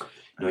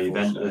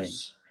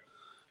 Juventus,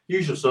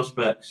 usual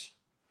suspects.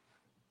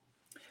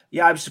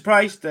 Yeah, I'm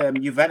surprised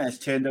Juventus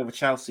turned over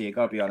Chelsea, I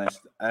got to be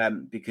honest,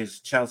 because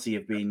Chelsea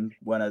have been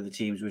one of the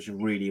teams which have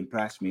really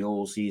impressed me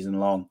all season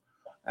long.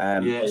 So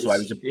I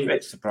was a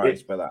bit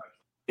surprised by that.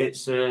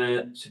 It's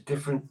a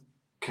different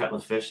kettle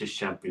of fish, this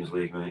Champions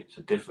League, mate. It's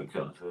a different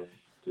kettle of fish.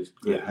 There's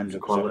 100%.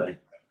 Quality.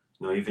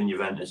 Even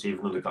Juventus,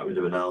 even though they got rid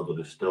of Ronaldo,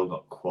 they've still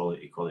got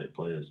quality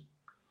players.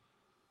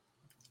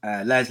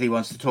 Leslie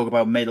wants to talk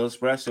about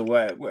Middlesbrough, so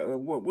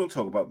we'll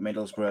talk about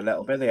Middlesbrough a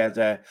little bit. They had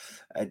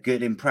a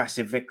good,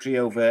 impressive victory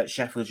over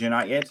Sheffield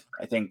United.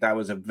 I think that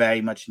was a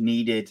very much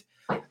needed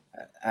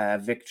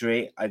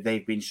victory.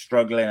 They've been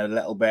struggling a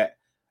little bit,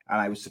 and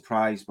I was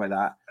surprised by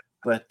that.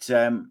 But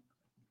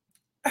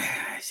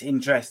it's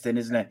interesting,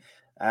 isn't it?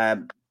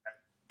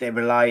 They're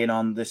relying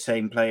on the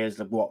same players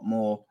like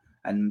Watmore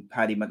and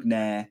Paddy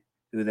McNair,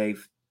 who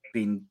they've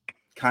been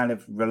kind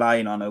of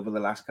relying on over the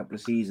last couple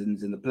of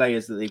seasons, and the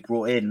players that they've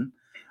brought in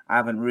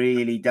haven't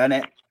really done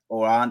it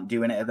or aren't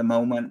doing it at the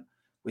moment,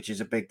 which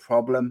is a big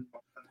problem.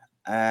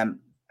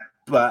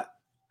 But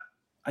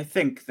I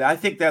think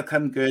they'll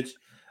come good.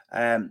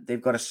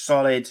 They've got a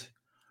solid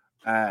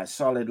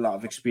lot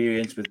of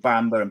experience with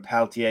Bamba and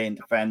Peltier in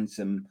defence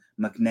and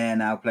McNair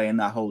now playing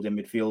that holding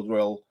midfield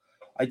role.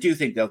 I do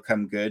think they'll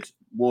come good.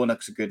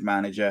 Warnock's a good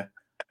manager,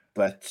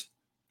 but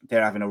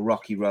they're having a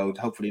rocky road.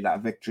 Hopefully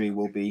that victory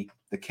will be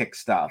the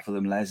kickstart for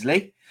them,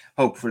 Leslie.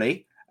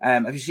 Hopefully.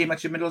 Have you seen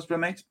much of Middlesbrough,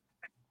 mate?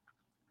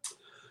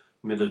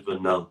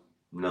 Middlesbrough,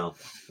 no.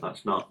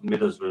 That's not.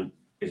 Middlesbrough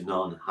is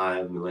not on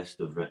high on the list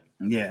of it.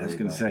 Yeah, I was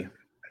going to say.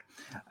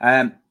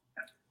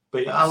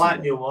 But I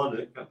like Neil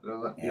Warnock.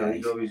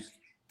 He's always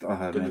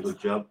done a good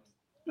job.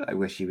 I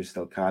wish he was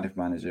still Cardiff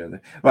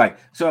manager. Right,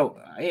 so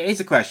here's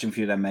a question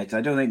for you then, mate.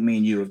 I don't think me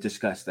and you have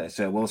discussed this,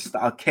 so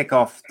I'll kick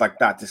off like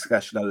that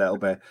discussion a little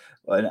bit,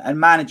 and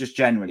managers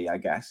generally, I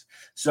guess.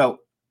 So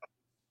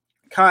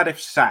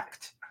Cardiff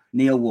sacked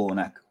Neil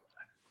Warnock,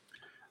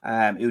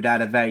 who'd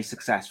had a very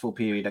successful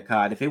period at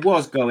Cardiff. It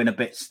was going a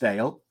bit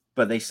stale,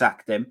 but they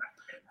sacked him.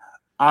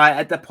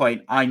 At the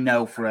point, I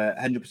know for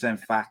 100%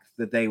 fact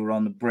that they were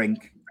on the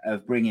brink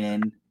of bringing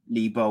in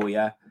Lee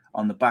Bowyer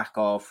on the back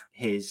of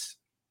his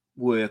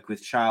work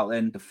with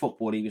Charlton, the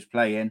football he was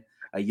playing,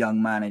 a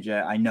young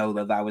manager. I know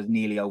that was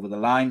nearly over the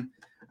line.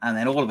 And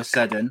then all of a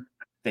sudden,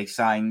 they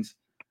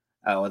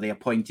they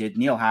appointed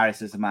Neil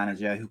Harris as the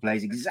manager, who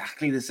plays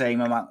exactly the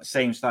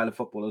same style of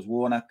football as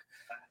Warnock.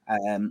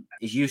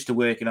 Is used to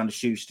working on a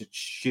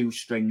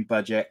shoestring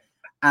budget,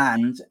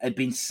 and had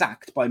been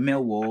sacked by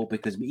Millwall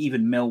because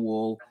even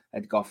Millwall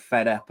had got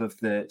fed up of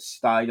the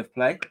style of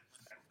play.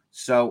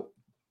 So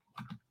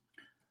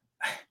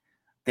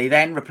they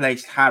then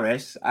replaced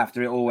Harris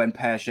after it all went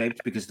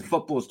pear-shaped because the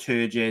football's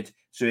turgid.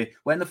 So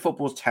when the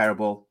football's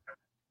terrible,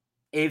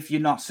 if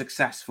you're not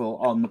successful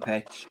on the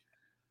pitch,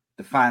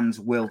 the fans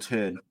will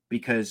turn,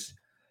 because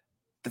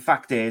the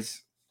fact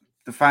is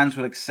the fans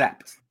will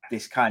accept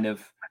this kind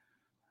of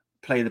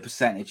play the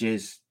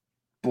percentages,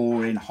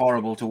 boring,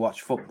 horrible to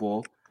watch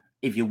football.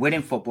 If you're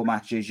winning football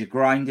matches, you're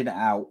grinding it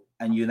out,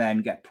 and you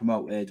then get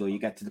promoted or you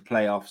get to the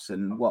playoffs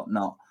and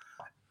whatnot.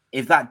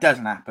 If that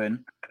doesn't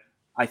happen,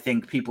 I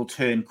think people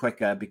turn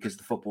quicker because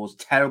the football's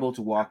terrible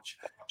to watch.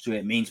 So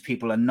it means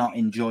people are not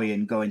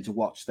enjoying going to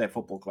watch their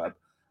football club.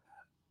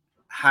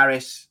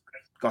 Harris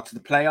got to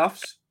the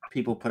playoffs.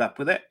 People put up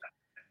with it.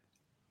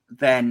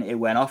 Then it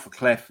went off a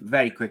cliff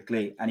very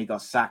quickly and he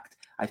got sacked.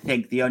 I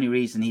think the only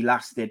reason he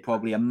lasted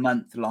probably a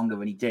month longer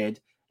than he did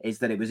is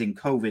that it was in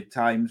COVID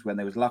times when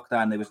there was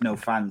lockdown, there was no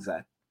fans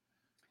there.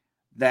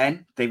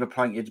 Then they've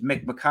appointed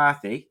Mick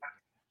McCarthy,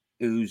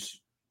 who's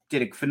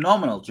did a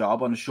phenomenal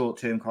job on a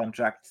short-term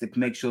contract to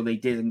make sure they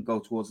didn't go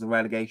towards the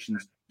relegation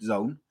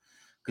zone,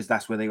 because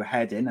that's where they were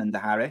heading under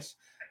Harris.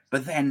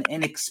 But then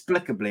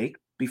inexplicably,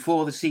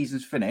 before the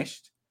season's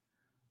finished,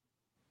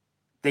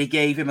 they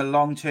gave him a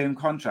long-term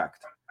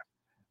contract.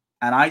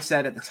 And I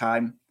said at the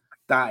time,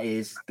 that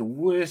is the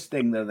worst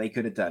thing that they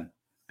could have done,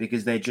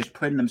 because they're just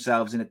putting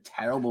themselves in a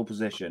terrible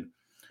position.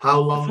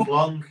 How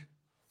long?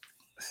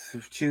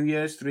 2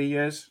 years, 3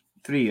 years?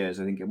 3 years,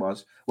 I think it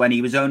was, when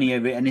he was only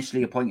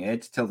initially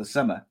appointed till the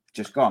summer,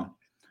 just gone.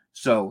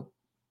 So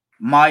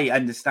my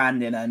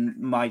understanding and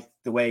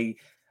the way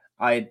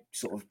I had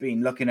sort of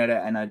been looking at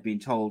it and I'd been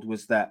told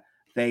was that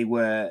they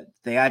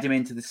had him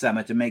into the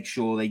summer to make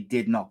sure they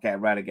did not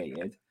get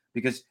relegated,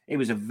 because it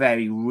was a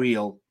very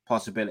real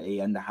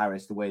possibility under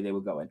Harris, the way they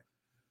were going.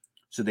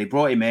 So they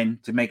brought him in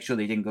to make sure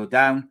they didn't go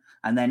down.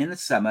 And then in the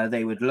summer,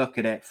 they would look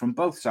at it from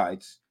both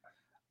sides.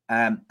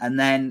 And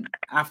then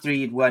after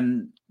he'd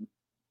won,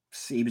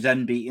 he was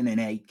unbeaten in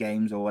 8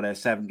 games or whatever,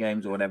 7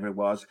 games or whatever it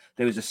was.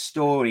 There was a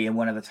story in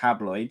one of the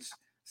tabloids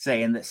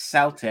saying that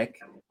Celtic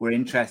were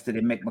interested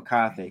in Mick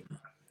McCarthy.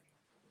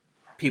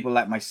 People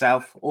like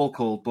myself all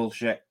called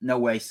bullshit. No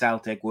way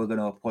Celtic were going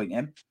to appoint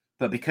him.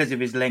 But because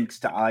of his links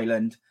to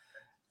Ireland,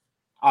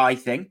 I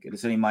think,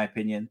 it's only my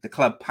opinion, the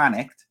club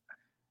panicked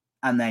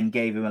and then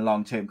gave him a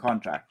long-term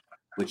contract,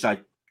 which I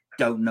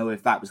don't know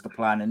if that was the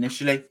plan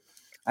initially.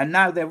 And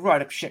now they're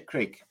right up shit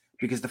creek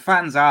because the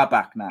fans are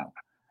back now.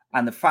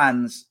 And the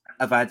fans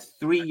have had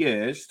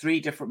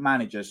 3 different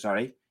managers,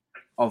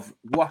 of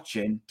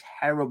watching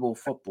terrible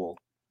football.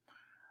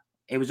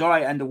 It was all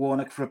right under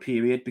Warnock for a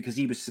period because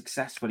he was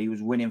successful. He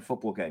was winning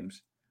football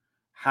games.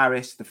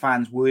 Harris, the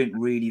fans weren't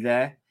really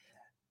there.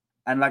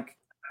 And I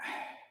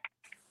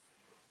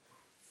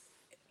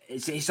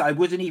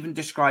wouldn't even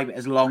describe it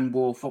as long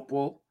ball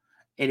football.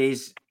 It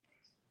is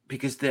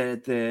because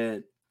there's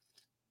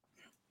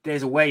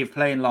a way of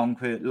playing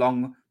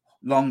long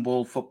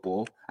ball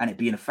football and it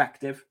being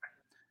effective.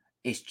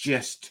 It's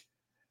just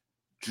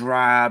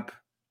drab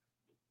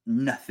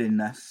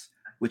nothingness,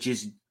 which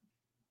is,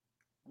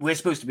 we're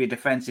supposed to be a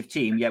defensive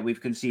team, yet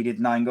we've conceded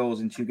 9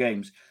 goals in 2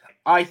 games.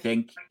 I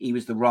think he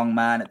was the wrong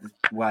man.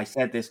 I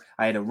said this.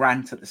 I had a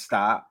rant at the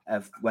start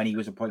of when he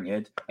was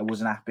appointed. I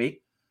wasn't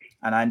happy.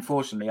 And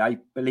unfortunately, I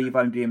believe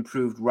I'm being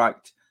proved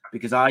right,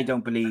 because I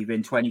don't believe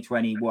in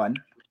 2021,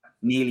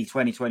 nearly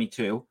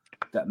 2022,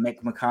 that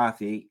Mick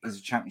McCarthy is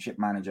a championship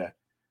manager.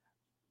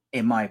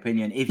 In my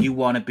opinion, if you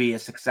want to be a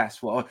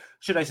successful, or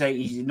should I say,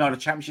 he's not a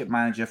championship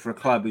manager for a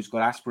club who's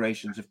got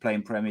aspirations of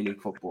playing Premier League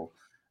football.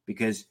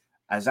 Because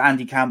as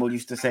Andy Campbell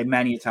used to say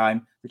many a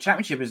time, the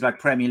championship is like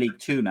Premier League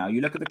 2 now. You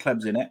look at the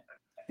clubs in it,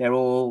 they're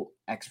all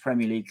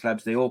ex-Premier League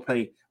clubs. They all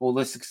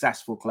the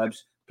successful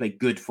clubs play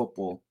good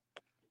football.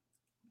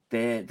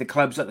 The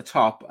clubs at the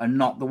top are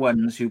not the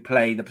ones who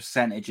play the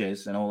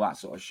percentages and all that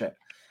sort of shit.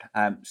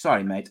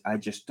 Sorry, mate. I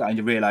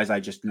realised I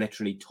just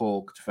literally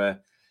talked for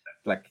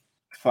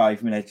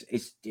 5 minutes.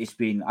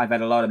 I've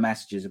had a lot of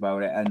messages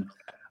about it, and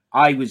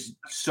I was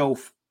so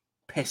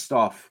pissed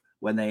off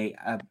when they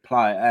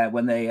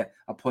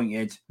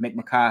appointed Mick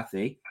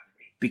McCarthy,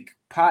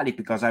 partly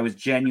because I was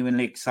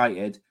genuinely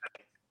excited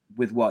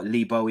with what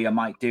Lee Bowyer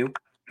might do,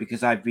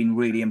 because I've been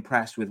really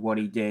impressed with what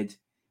he did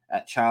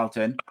at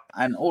Charlton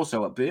and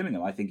also at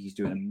Birmingham. I think he's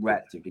doing a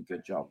relatively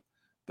good job.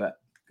 But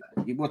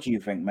what do you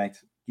think, mate?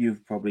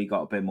 You've probably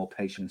got a bit more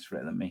patience for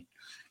it than me.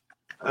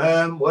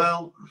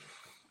 Well,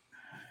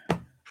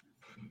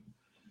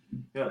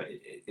 yeah,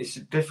 it's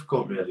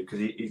difficult really, because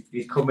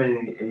he's come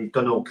in and he's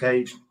done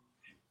okay.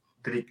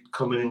 Did he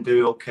come in and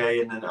do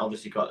okay, and then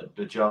obviously got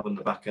the job on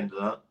the back end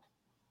of that?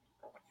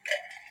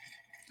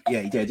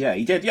 Yeah, he did. Yeah,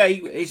 he did. Yeah,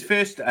 his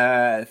first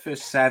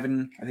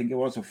 7, I think it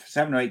was, or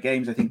 7 or 8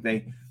 games. I think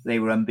they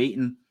were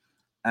unbeaten.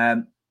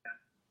 And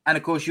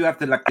of course, you have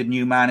the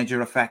new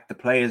manager effect. The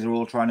players are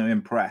all trying to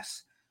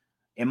impress.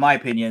 In my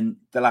opinion,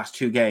 the last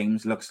 2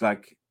 games looks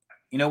like,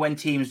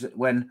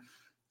 when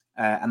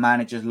a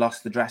manager's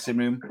lost the dressing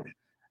room,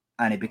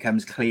 and it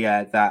becomes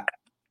clear that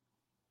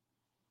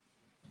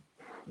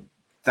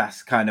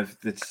that's kind of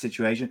the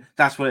situation.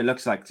 That's what it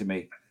looks like to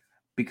me,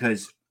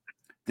 because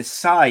the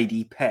side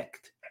he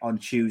picked on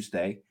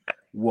Tuesday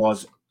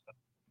was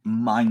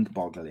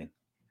mind-boggling,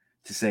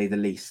 to say the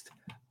least.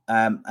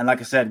 And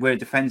like I said, we're a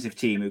defensive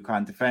team who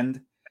can't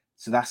defend,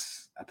 so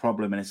that's a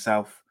problem in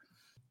itself.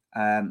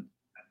 Well,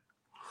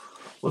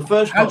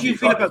 how do you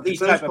feel about these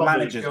type of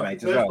managers,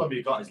 mate? The first problem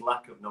you've got is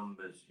lack of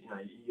numbers. You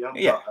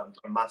haven't got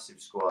a massive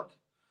squad.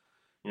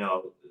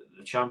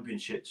 The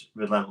Championship's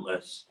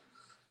relentless.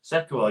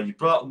 Second of all, you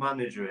brought a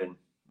manager in,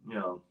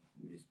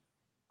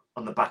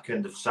 on the back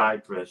end of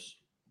Cyprus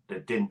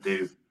that didn't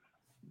do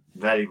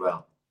very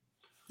well.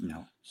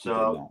 No.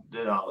 So,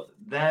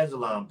 there's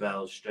alarm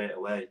bells straight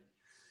away.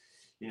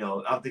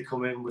 Have they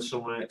come in with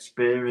someone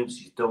experienced,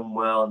 he's done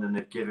well, and then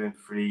they've given him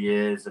 3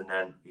 years, and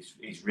then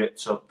he's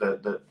ripped up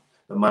the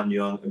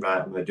manual,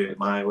 right, I'm going to do it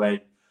my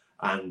way,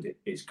 and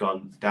it's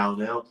gone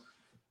downhill.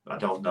 I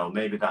don't know.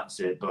 Maybe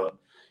that's it, but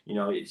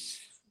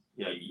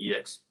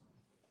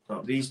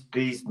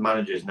these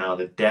managers now,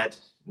 they're dead.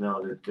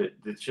 No,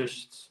 they're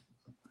just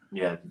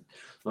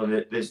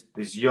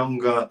there's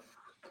younger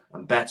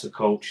and better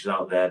coaches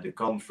out there. They've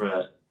gone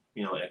for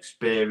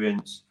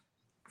experience.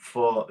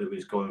 Thought it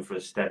was going for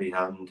a steady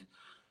hand,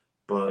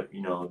 but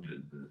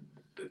Mick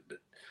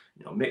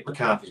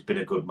McCarthy's been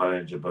a good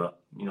manager,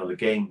 but the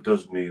game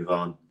does move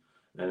on,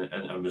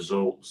 and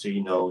results.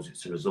 He knows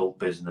it's a result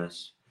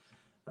business,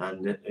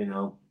 and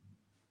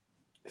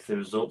if the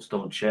results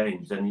don't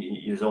change, then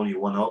there's only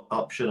one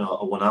option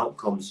or one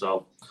outcome.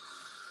 So,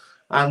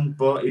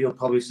 but he'll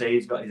probably say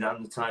he's got his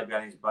hands tied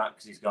behind his back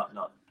because he's got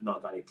not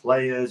got any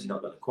players, he's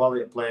not got the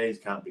quality of players,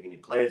 can't bring any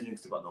players in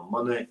because they've got no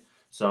money.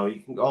 So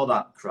you can all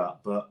that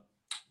crap, but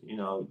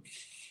you've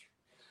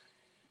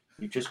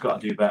just got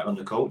to do better on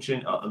the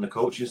coaching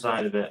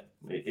side of it.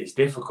 It's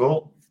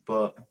difficult,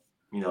 but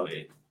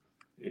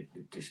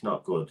it's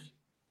not good.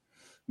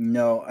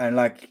 No,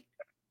 and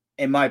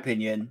in my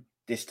opinion,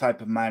 this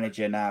type of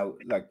manager now,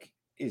 I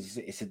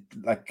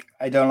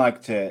don't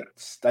want to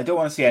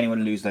see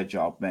anyone lose their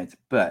job, mate.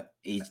 But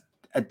he's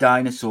a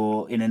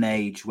dinosaur in an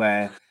age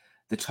where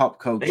the top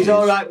coaches. He's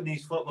all right when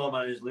these football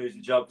managers lose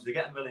the job because they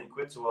get £1 million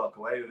to walk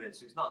away with it.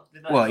 So it's not.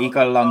 Well, he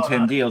got a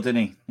long-term deal,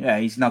 didn't he? Yeah,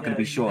 he's not going to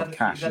be short of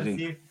cash, is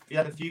he? He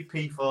had a few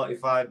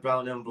P45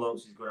 brown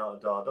envelopes he's going out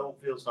the door. Don't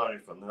feel sorry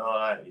for them. They're all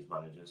right, these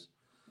managers.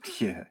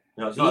 Yeah.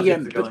 It's not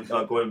as if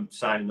they're going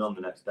signing on the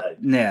next day.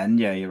 Yeah,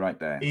 you're right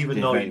there. Even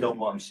though you don't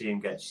want to see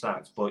him get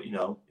sacked, but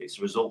it's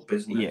a result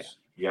business. Yeah.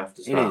 You have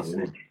to start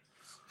winning.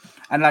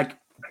 And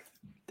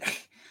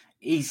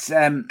he's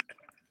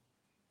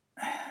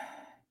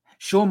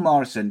Sean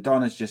Morrison.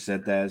 Donna's just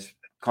said there's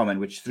comment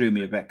which threw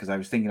me a bit because I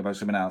was thinking about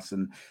something else,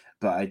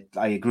 but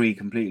I agree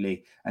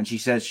completely. And she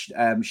says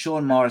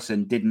Sean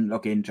Morrison didn't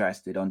look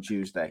interested on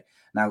Tuesday.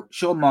 Now,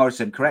 Sean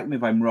Morrison, correct me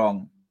if I'm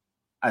wrong,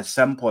 at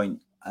some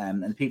point.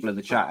 And people in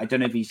the chat, I don't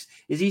know if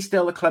is he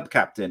still the club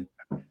captain?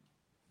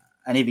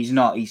 And if he's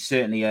not, he's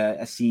certainly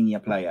a senior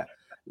player.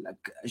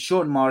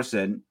 Sean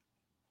Morrison,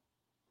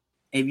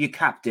 if your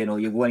captain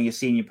or one of your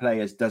senior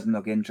players doesn't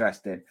look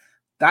interested,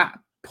 that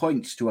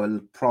points to a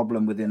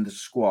problem within the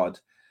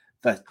squad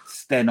that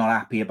they're not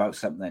happy about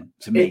something.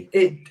 To me,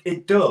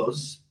 it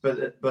does,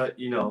 but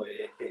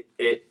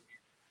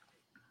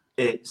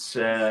it's.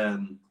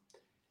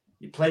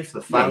 You play for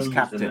the fans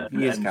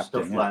and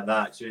stuff like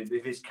that. So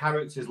if his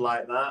character's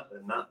like that,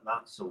 then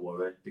that's a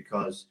worry.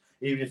 Because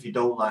even if you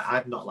don't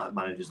I've not liked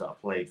managers that I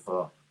played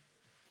for.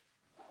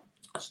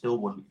 I still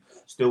would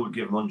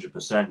give them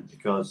 100%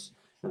 because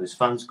there's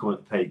fans coming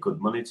to pay good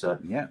money to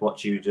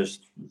watch you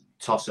just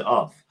toss it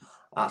off.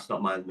 That's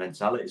not my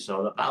mentality.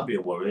 So that'll be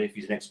a worry if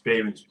he's an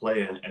experienced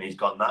player and he's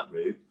gone that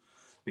route.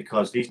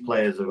 Because these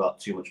players have got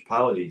too much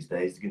power these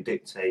days. They can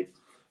dictate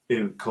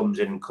who comes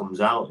in and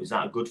comes out. Is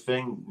that a good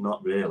thing?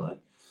 Not really.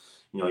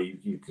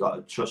 You've got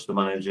to trust the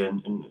manager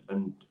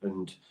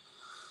and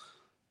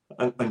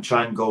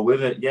try and go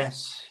with it.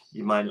 Yes,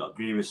 you might not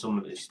agree with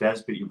something that he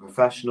says, but you're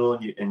professional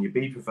and you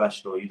be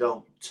professional. You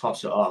don't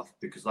toss it off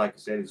because, like I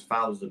said, there's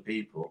thousands of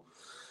people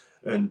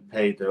and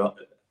paid their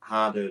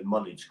hard-earned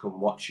money to come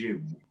watch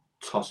you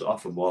toss it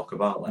off and walk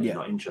about you're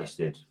not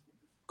interested.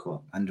 Come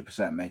on.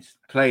 100%, mate.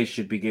 Players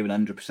should be given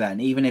 100%,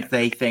 even if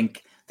they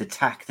think the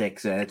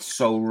tactics are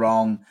so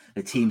wrong,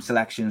 the team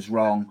selection is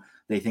wrong,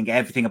 they think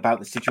everything about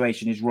the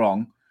situation is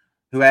wrong.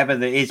 Whoever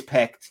that is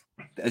picked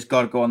has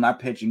got to go on that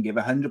pitch and give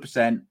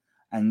 100%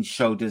 and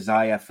show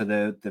desire for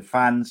the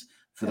fans,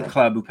 for the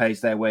club who pays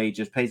their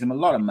wages, pays them a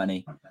lot of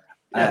money.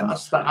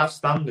 That's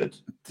standard.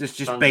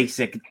 Just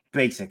basic,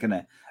 isn't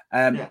it?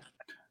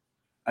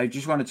 I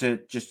just wanted to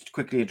just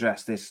quickly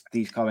address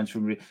these comments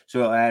from Reese.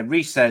 So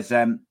Reese says,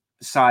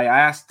 I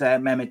asked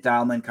Mehmet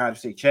Dalman, Cardiff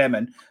City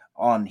chairman,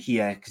 on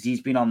here because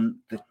he's been on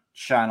the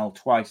channel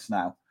twice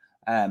now.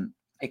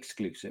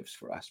 Exclusives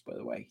for us, by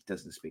the way. He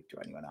doesn't speak to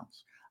anyone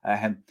else.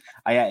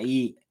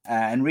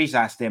 And Reece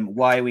asked him,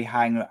 why are we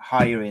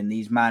hiring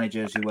these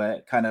managers who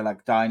are kind of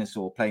like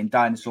playing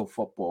dinosaur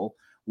football?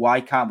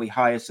 Why can't we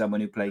hire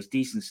someone who plays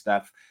decent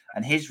stuff?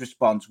 And his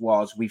response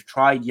was, we've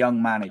tried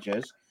young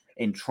managers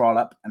in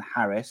Trollope and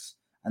Harris,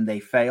 and they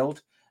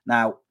failed.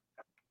 Now,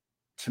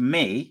 to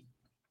me,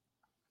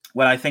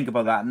 when I think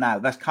about that now,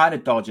 that's kind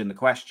of dodging the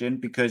question,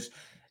 because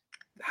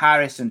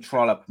Harris and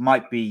Trollope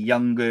might be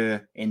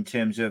younger in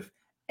terms of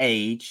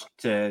age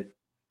to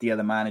the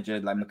other manager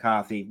like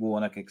McCarthy,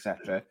 Warnock,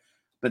 etc.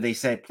 But they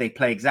said they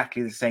play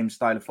exactly the same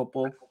style of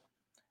football.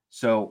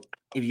 So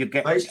if you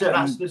get,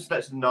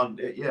 that's non.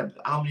 Yeah,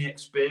 how many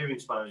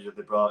experienced managers have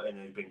they brought in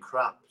who've been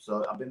crap?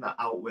 So I think that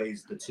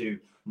outweighs the two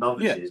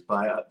novices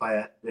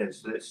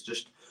so it's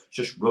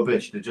just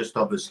rubbish. They're just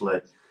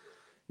obviously,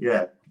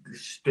 it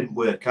just didn't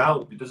work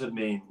out. It doesn't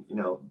mean,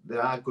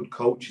 there are good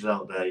coaches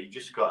out there. You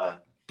just got to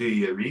do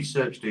your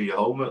research, do your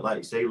homework. Like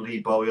you say,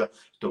 Lee Bowyer has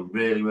done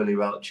really, really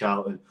well at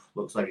Charlton.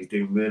 Looks like he's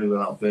doing really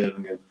well at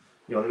Birmingham.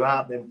 There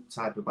are them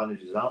type of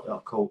managers out there,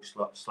 coaches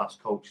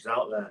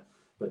out there.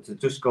 But to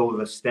just go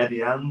with a steady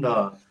hand,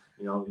 or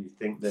you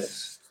think that?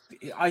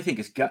 I think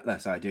it's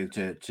gutless. I do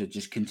to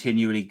just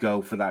continually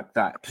go for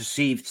that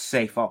perceived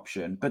safe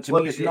option. But to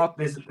me, it's not.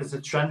 There's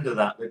a trend of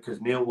that because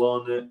Neil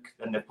Warnock,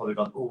 and they've probably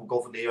gone, we'll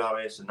go for the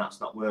ERS, and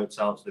that's not worked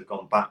out. So they've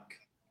gone back.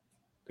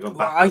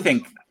 I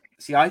think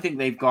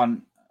they've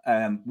gone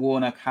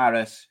Warnock,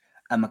 Harris,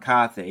 and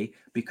McCarthy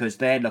because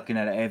they're looking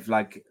at it if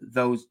like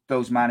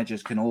those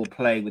managers can all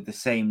play with the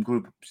same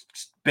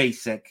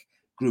basic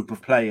group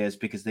of players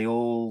because they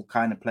all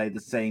kind of play the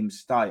same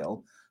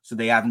style, so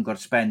they haven't got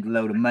to spend a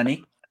load of money.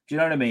 Do you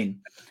know what I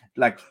mean?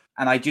 Like,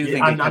 and I do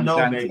think I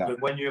know, mate.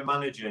 But when you're a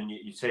manager and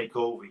you take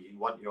over, you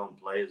want your own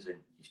players in.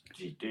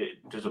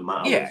 It doesn't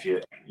matter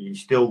if you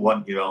still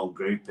want your own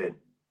group in.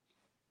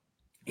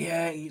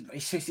 Yeah, it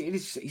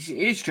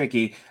is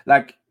tricky.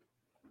 Like,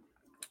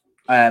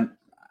 a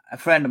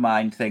friend of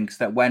mine thinks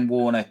that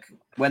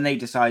when they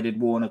decided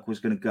Warnock was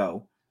going to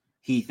go,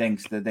 he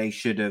thinks that they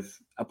should have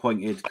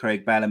appointed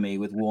Craig Bellamy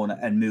with Warnock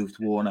and moved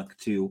Warnock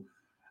to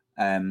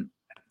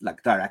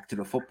like director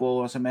of football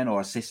or something, or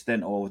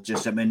assistant, or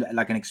just something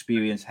like an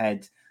experienced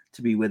head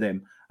to be with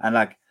him. And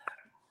like,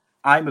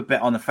 I'm a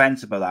bit on the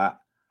fence about that.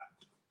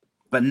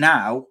 But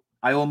now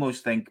I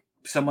almost think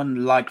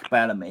someone like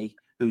Bellamy,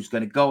 who's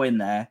going to go in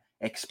there,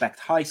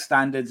 expect high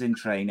standards in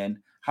training,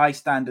 high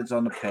standards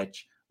on the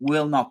pitch,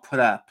 will not put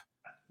up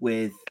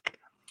with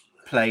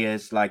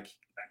players like,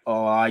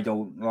 I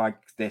don't like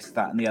this,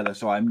 that, and the other,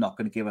 so I'm not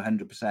going to give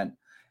 100%.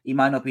 He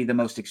might not be the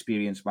most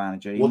experienced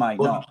manager. He might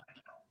not.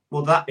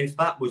 Well, if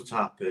that was to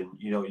happen,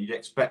 you'd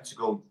expect to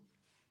go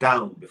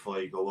down before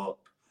you go up.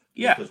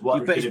 Yeah, because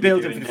what it's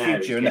building for the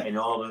future, is getting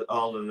all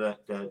of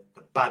the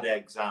bad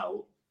eggs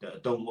out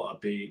that don't want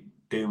to be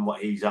doing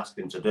what he's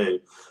asking to do,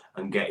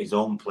 and get his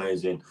own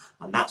players in,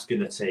 and that's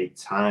going to take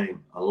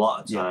time, a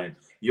lot of time.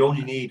 Yeah. You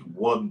only need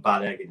one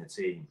bad egg in the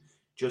team,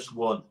 just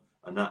one,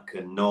 and that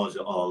can nose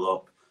it all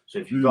up. So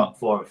if you've got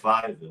 4 or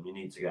 5 of them, you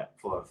need to get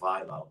 4 or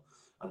 5 out,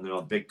 and they're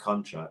on big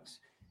contracts.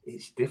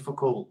 It's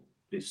difficult.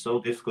 It's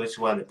so difficult. It's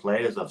why the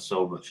players have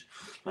so much.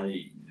 And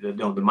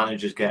the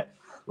managers get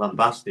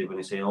lambasted when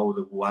they say,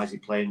 why is he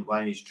playing?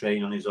 Why is he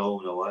training on his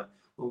own or what?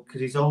 Well, because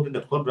he's holding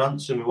the club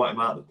ransom. We want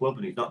him out of the club,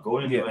 and he's not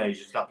going anywhere. He's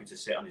just happy to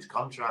sit on his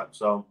contract.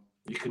 So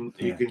you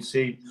can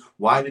see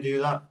why they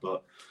do that.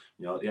 But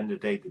at the end of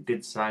the day, they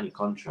did sign a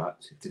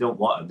contract. If they don't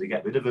want him, they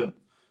get rid of him.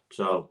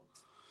 So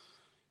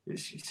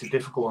it's a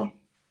difficult one.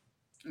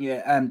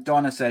 Yeah,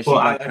 Donna says.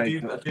 But I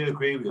do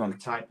agree with the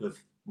type of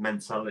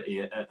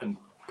mentality and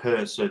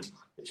person.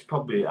 It's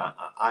probably I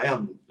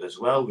am as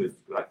well with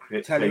like.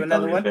 Tell you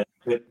another one.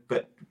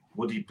 But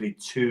would he be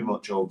too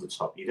much over the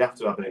top? You'd have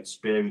to have an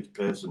experienced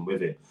person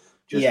with him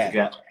just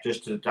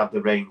to have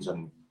the reins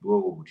and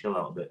chill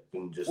out a bit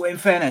and just. Well, in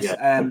fairness,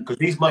 because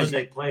these modern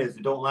day players,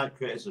 they don't like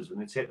criticism.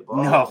 They take the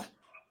ball. No.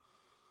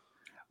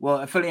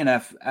 Well, funny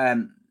enough,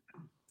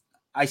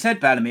 I said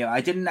Bellamy. I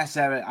didn't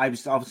necessarily. I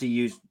was obviously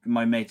used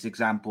my mate's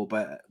example,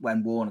 but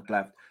when Warnock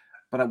left.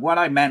 But what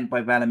I meant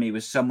by Bellamy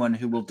was someone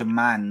who will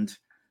demand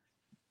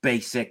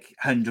basic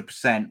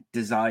 100%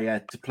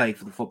 desire to play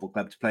for the football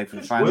club, to play for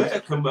the fans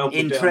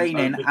in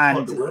training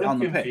and on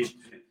the pitch.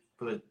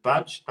 For the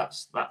badge,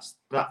 that's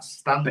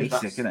standard.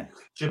 Basic, isn't it?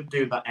 Should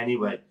do that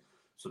anyway.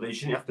 So they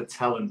shouldn't have to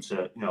tell them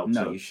to,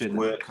 to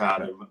work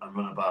hard and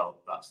run about.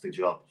 That's the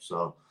job.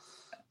 So.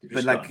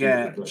 But like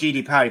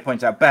GD Parry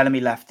points out, Bellamy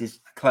left his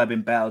club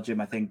in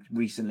Belgium, I think,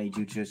 recently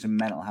due to some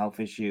mental health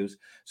issues.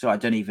 So I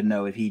don't even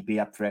know if he'd be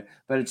up for it.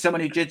 But it's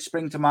someone who did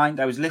spring to mind.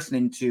 I was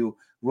listening to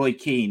Roy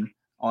Keane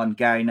on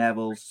Gary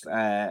Neville's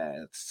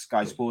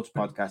Sky Sports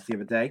podcast the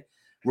other day.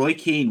 Roy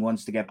Keane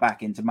wants to get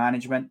back into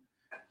management.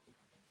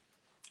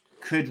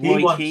 Could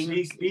Roy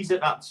Keane... He's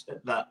at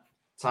that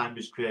time of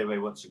his career where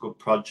he wants a good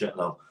project,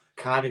 though.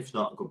 Cardiff's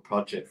not a good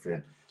project for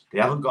him. They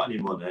haven't got any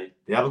money.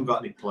 They haven't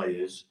got any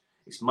players.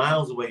 It's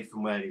miles away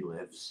from where he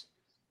lives.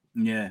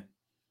 Yeah.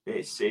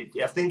 I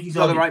think he's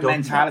got the right done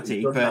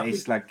mentality, that. but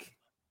it's like,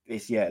 I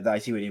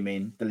see what you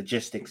mean. The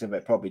logistics of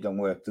it probably don't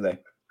work, do they?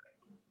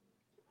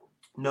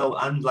 No,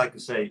 and like I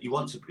say, you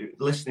want to be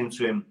listening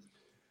to him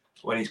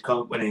when he's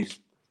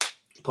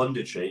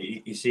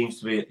punditry. He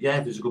seems to be,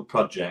 there's a good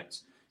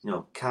project.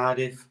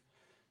 Cardiff,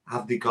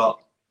 have they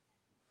got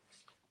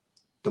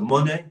the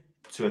money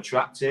to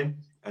attract him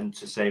and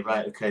to say,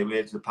 right, okay,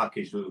 here's the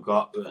package that we've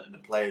got and the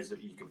players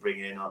that you can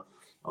bring in,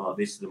 or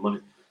this is the money.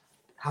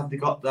 Have they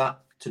got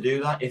that to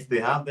do that? If they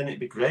have, then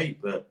it'd be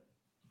great. But,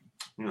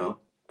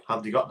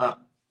 have they got that?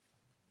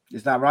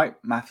 Is that right?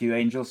 Matthew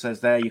Angel says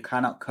there, you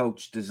cannot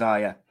coach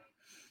desire.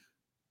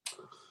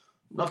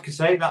 Like I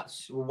say,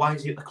 why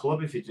is he at the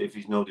club if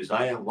he's no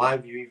desire? Why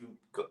have you even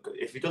got,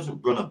 if he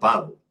doesn't run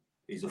about,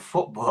 he's a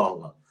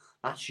footballer.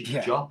 That's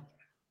your job.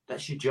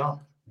 That's your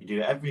job. You do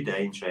it every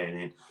day in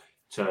training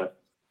to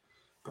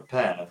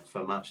prepare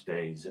for match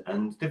days.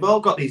 And they've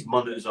all got these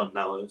monitors on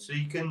now, so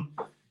you can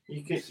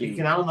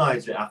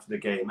analyse it after the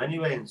game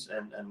anyway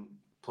and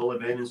pull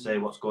him in and say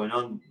what's going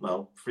on.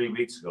 Well, 3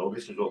 weeks ago,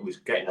 this is what we was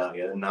getting at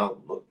you, and now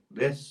look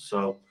this.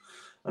 So,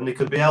 and they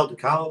could be held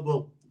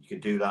accountable. You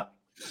could do that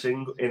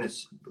single in a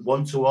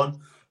one-to-one,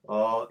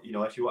 or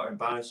if you want to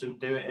embarrass them,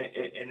 do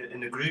it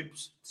in a group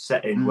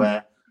setting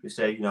where you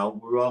say,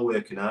 we're all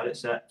working hard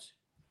except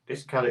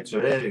this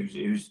character here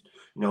who's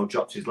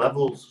dropped his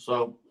levels.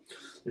 So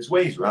there's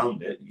ways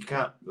around it. You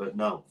can't, but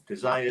no,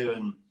 desire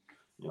and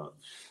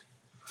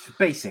it's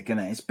basic, isn't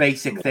it? It's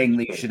basic thing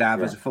that you should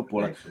have as a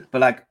footballer. Basic.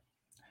 But like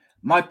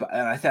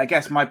I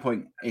guess my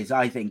point is,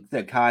 I think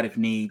that Cardiff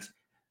needs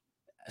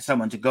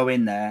someone to go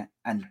in there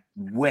and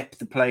whip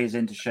the players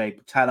into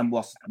shape, tell them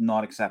what's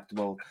not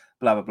acceptable,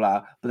 blah, blah,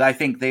 blah. But I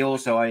think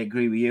I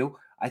agree with you.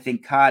 I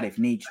think Cardiff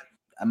needs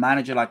a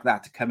manager like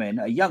that to come in,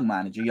 a young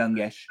manager,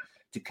 youngish,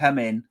 to come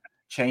in,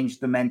 change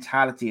the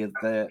mentality of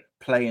the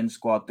playing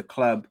squad, the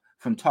club,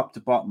 from top to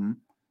bottom.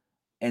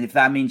 And if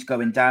that means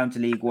going down to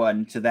League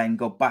One to then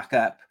go back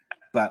up,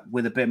 but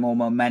with a bit more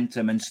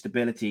momentum and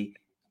stability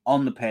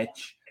on the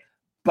pitch.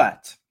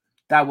 But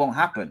that won't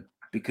happen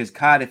because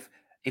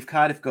if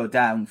Cardiff go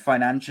down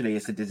financially,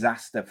 it's a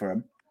disaster for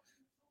them.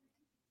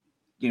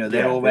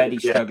 They're already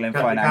struggling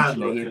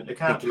financially. They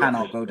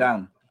cannot go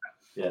down.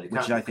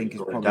 Which I think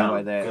is probably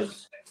why they're...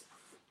 Because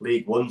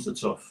League One's a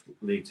tough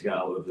league to get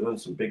out of.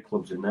 There's some big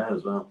clubs in there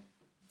as well.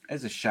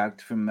 There's a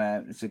shout from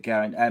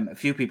Garen. A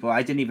few people,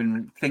 I didn't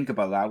even think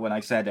about that when I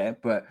said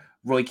it, but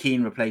Roy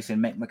Keane replacing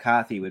Mick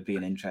McCarthy would be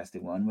an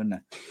interesting one, wouldn't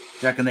it? Do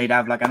you reckon they'd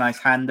have like a nice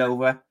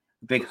handover,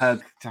 a big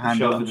hug to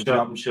hand over the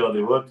job? I'm sure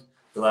they would.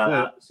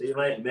 That. See you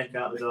later, Mick,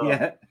 out the door.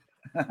 Yeah.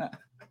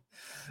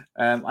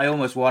 I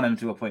almost want him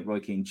to appoint Roy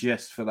Keane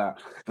just for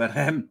that. But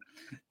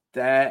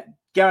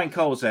Garen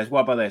Cole says,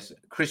 what about this?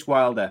 Chris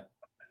Wilder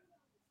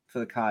for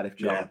the Cardiff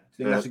job. Yeah. Do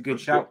you think that's a good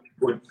shout?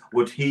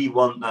 Would he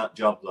want that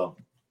job though?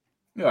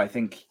 No, I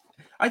think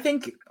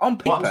on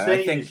paper,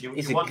 I think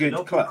it's a good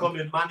club.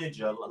 Upcoming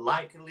manager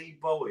like a Lee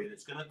Bowie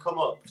that's going to come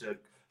up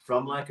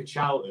from like a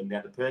Charlton. They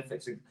had the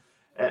perfect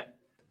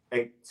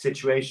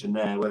situation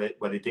there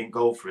where they didn't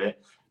go for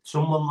it.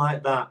 Someone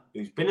like that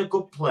who's been a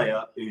good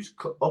player, who's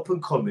up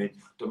and coming,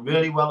 done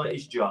really well at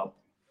his job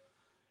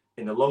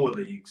in the lower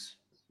leagues.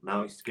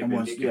 Now he's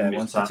wants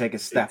to take a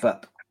step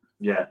up.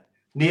 Yeah.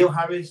 Neil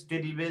Harris,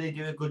 did he really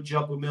do a good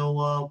job with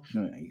Millwall?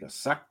 No, he got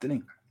sacked,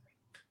 didn't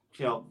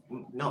he?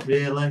 Not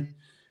really.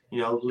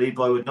 Lee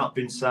Boy had not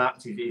been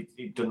sacked.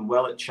 He'd done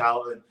well at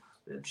Charlton.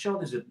 I'm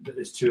sure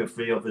there's two or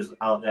three others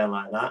out there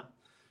like that.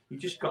 You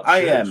just got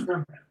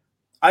to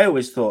I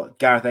always thought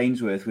Gareth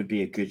Ainsworth would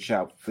be a good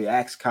shout for the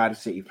ex-Cardiff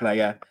City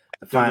player.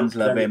 The fans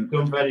love him.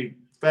 Done very,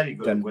 very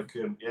good at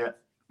Wickham, yeah.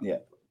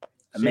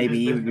 And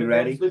maybe he would be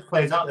ready. There's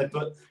players out there,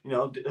 but,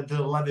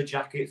 the leather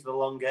jackets, the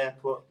long hair,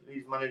 put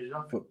these managers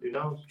on. Who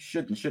knows?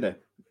 Shouldn't, should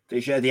it?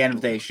 They should, at the end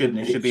of the day, shouldn't.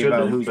 It should be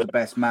about who's the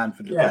best man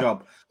for the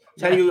job.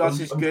 Tell you who else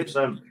is good.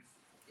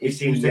 He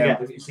seems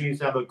to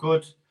have a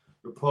good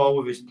rapport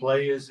with his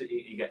players.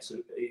 He gets,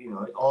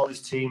 all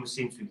his teams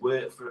seem to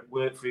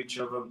work for each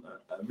other.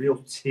 A real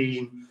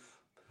team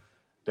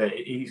that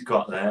he's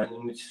got there,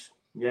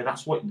 and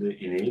that's what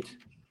you need.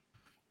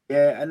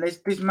 Yeah, and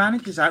there's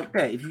managers out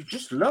there. If you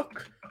just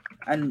look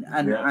and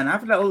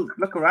have a little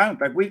look around,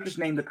 like we've just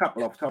named a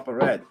couple off the top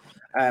of our head.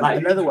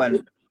 Another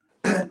one.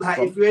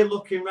 If we're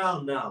looking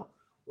around now,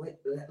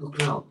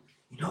 look around.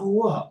 You know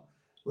what?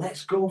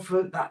 Let's go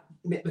for that.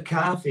 Mick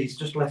McCarthy's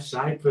just left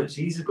Cyprus.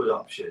 He's a good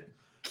option.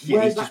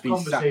 Where's that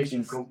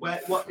conversation from?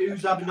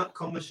 Who's having that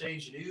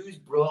conversation? Who's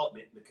brought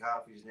Mick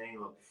McCarthy's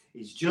name up?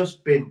 He's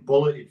just been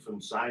bulleted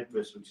from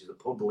Cyprus, which is a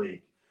pub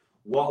league.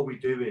 What are we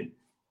doing?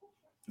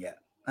 Yeah,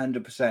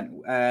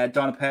 100%.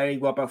 Donna Perry,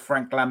 what about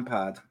Frank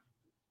Lampard?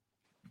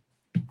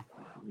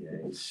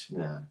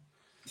 Yeah,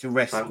 it's a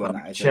risk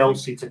one.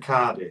 Chelsea to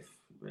Cardiff.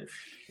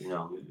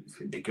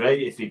 It'd be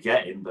great if you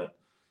get him, but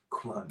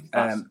come on,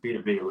 that's be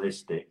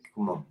realistic.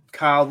 Come on.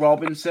 Carl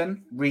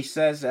Robinson, Reece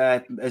says,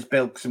 has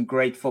built some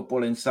great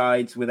footballing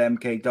sides with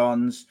MK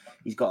Dons.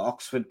 He's got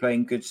Oxford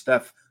playing good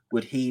stuff.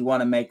 Would he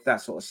want to make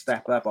that sort of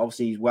step up?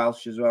 Obviously, he's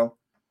Welsh as well.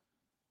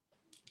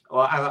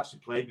 Well, I've actually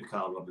played with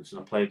Carl Robinson.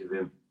 I played with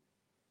him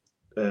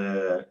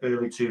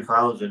early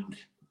 2000.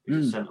 He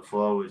was centre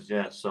forwards,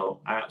 yeah.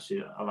 So I've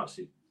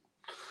actually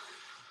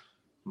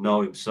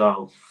know him.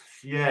 So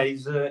yeah,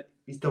 he's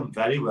done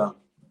very well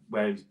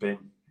where he's been.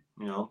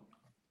 You know,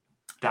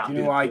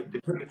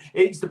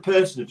 it's the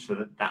person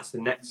that's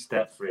the next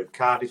step for him.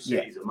 Cardiff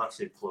City is a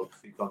massive club.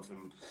 He's gone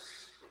from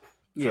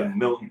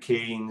Milton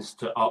Keynes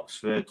to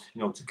Oxford,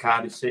 to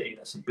Cardiff City.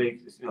 That's a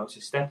big, it's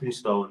a stepping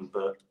stone.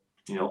 But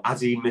has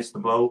he missed the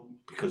boat?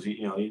 Because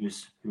he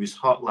was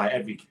hot like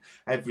every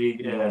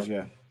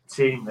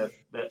team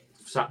that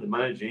sat the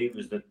manager. He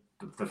was the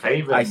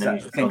favourite.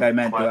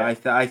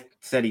 I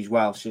said he's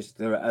Welsh. Just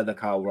the other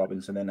Carl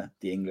Robinson in it,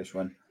 the English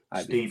one.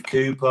 Steve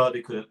Cooper.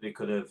 They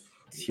could have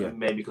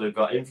maybe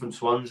got in from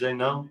Swansea.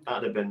 No,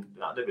 that'd have been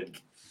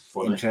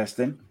funny.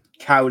 Interesting.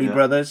 Cowley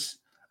brothers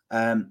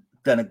done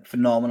a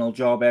phenomenal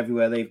job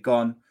everywhere they've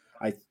gone.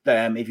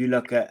 If you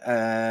look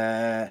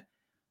at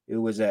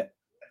who was it?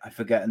 I've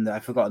forgotten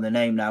the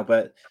name now,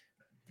 but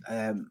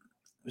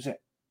was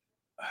it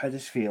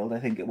Huddersfield? I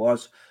think it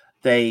was.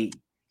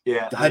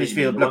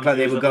 Huddersfield looked like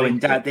they were going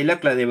down. They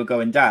looked like they were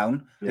going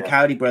down. Yeah. The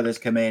Cowley brothers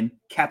come in,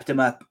 kept them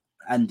up,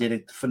 and did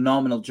a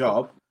phenomenal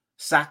job.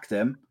 Sacked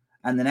them,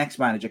 and the next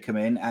manager come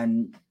in,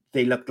 and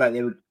they looked like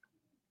they were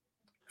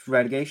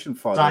relegation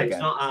fodder again. It's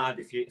not hard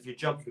if your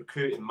job's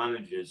recruiting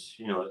managers.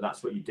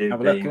 That's what you do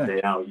day in,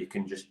 day out. You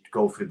can just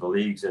go through the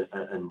leagues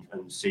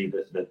and see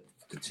that the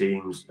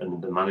teams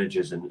and the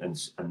managers and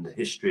the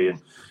history. And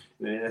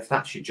if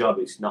that's your job,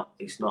 it's not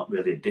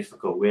really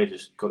difficult. We're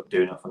just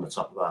doing it from the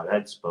top of our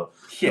heads. But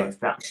if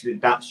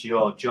that's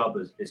your job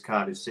as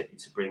Cardiff City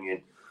to bring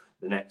in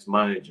the next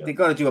manager, they've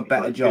got to do a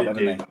better job,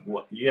 haven't they?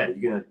 You're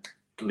going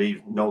to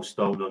leave no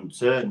stone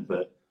unturned.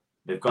 But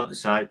they've got the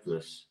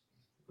Cyprus.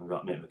 I've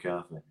got Mick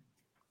McCarthy.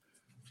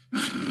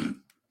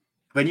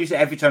 When you say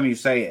every time you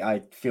say it,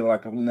 I feel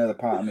like another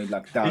part of me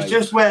dies. It's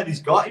just where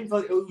he's got him.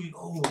 Like,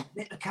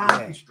 Mick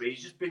McCarthy street.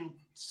 He's just been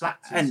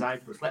sacked in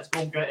Cyprus. Let's go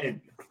and get him.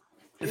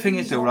 The thing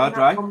is, though, Rod,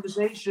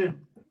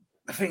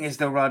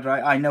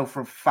 right? I know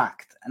for a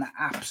fact, an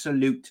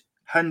absolute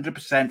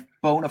 100%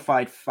 bona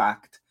fide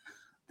fact,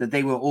 that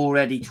they were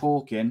already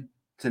talking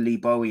to Lee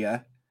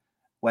Bowyer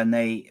when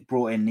they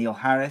brought in Neil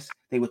Harris.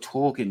 They were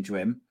talking to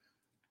him.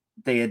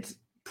 They had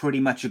pretty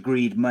much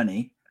agreed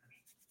money.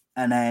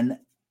 And then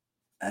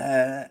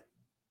I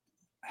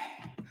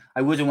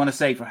wouldn't want to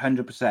say for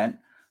 100%,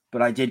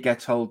 but I did get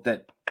told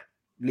that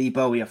Lee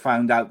Bowyer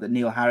found out that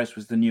Neil Harris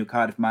was the new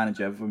Cardiff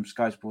manager from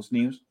Sky Sports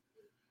News.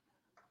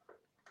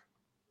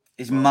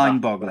 It's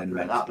mind-boggling,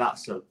 mate.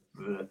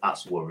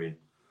 That's worrying.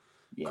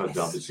 Because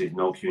obviously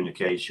no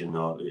communication,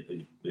 or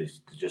it's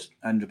just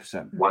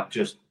 100%.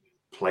 Just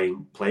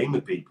playing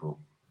with people.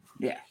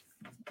 Yeah.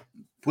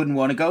 Wouldn't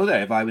want to go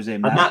there if I was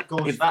him. And that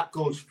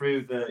goes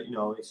through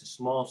it's a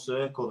small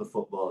circle, the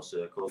football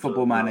circle.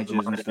 Football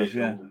managers and stuff,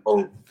 yeah.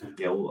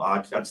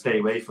 I'd stay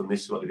away from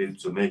this. What they did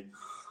to me.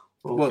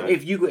 Okay. Well,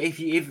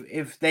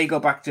 if they go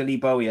back to Lee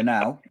Bowyer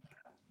now,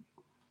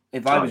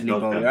 if I was Lee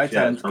Bowyer, I'd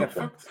tell him to get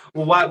fucked.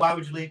 Well, why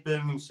would you leave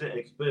Birmingham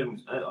City?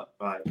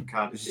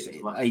 Cardiff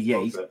City.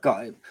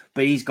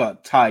 He's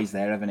got ties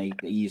there, haven't he?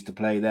 He used to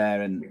play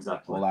there and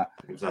all that.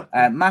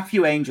 Exactly.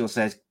 Matthew Angel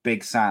says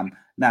Big Sam.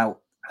 Now,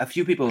 a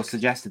few people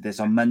suggested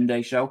this on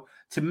Monday show.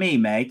 To me,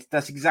 mate,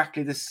 that's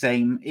exactly the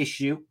same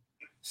issue,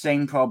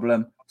 same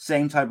problem,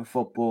 same type of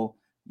football.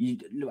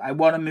 I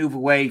want to move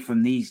away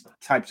from these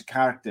types of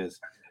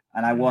characters,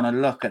 and I want to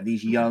look at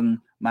these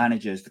young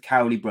managers, the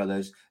Cowley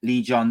brothers,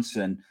 Lee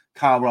Johnson,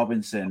 Carl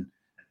Robinson,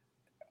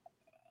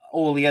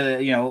 all the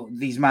other,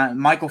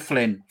 Michael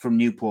Flynn from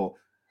Newport,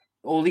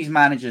 all these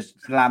managers,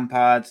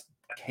 Lampard,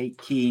 Kate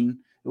Keane,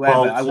 whoever.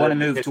 Bolton, I want to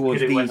move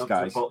towards these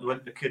guys.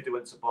 The kid who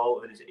went to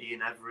Bolton is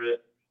Ian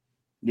Everett.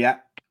 Yeah.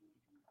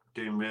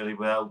 Doing really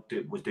well.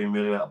 Was doing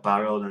really well at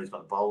Barrow, and he's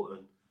got Bolton.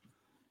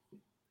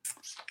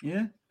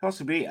 Yeah,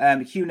 possibly.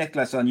 Hugh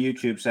Nicholas on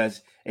YouTube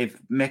says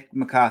if Mick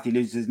McCarthy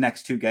loses his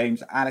next 2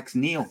 games, Alex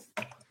Neil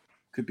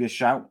could be a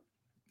shout.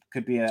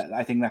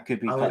 I think that could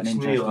be quite an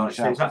interesting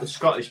shout. Is that the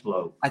Scottish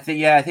bloke? I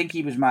think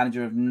he was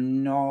manager of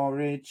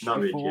Norwich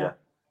before.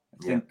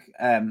 I think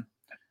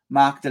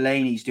Mark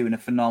Delaney's doing a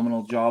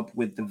phenomenal job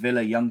with the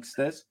Villa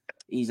youngsters.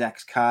 He's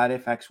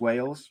ex-Cardiff,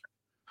 ex-Wales.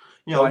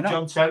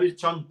 John Terry's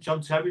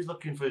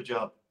looking for a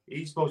job.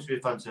 He's supposed to be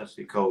a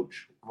fantastic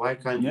coach. Why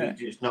can't you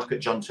just knock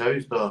at John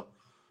Terry's door?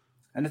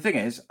 And the thing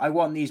is, I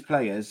want these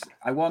players,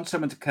 I want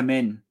someone to come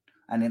in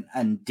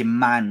and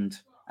demand.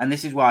 And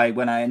this is why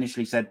when I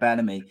initially said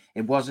Bellamy,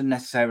 it wasn't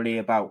necessarily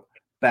about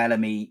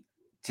Bellamy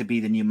to be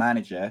the new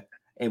manager.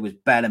 It was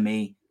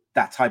Bellamy,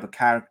 that type of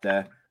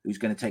character who's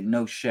going to take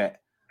no shit.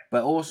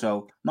 But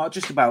also, not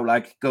just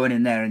about going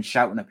in there and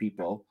shouting at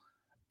people.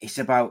 It's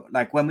about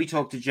when we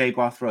talked to Jay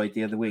Bothroyd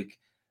the other week,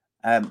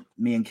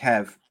 me and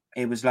Kev,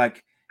 it was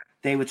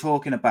they were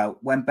talking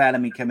about when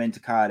Bellamy came into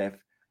Cardiff,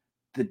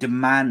 the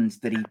demands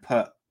that he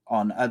put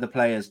on other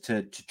players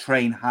to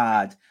train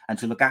hard and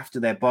to look after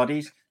their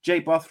bodies.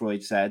 Jay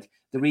Bothroyd said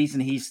the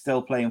reason he's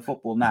still playing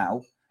football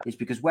now is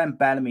because when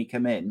Bellamy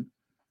came in,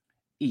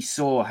 he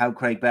saw how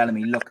Craig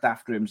Bellamy looked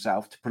after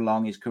himself to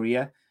prolong his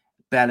career.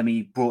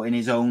 Bellamy brought in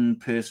his own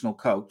personal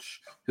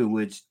coach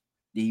who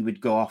he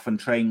would go off and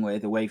train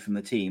with away from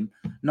the team,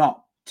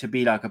 not to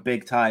be like a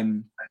big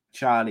time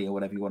Charlie or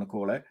whatever you want to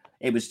call it.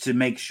 It was to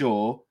make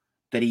sure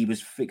that he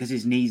was fit because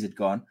his knees had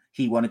gone.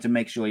 He wanted to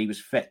make sure he was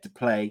fit to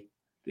play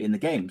in the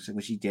games,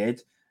 which he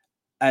did.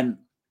 And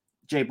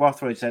Jay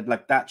Bothroyd said,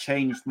 like, that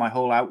changed my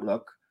whole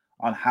outlook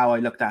on how I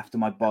looked after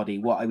my body,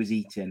 what I was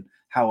eating,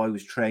 how I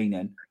was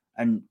training.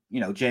 And,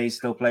 Jay's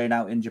still playing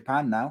out in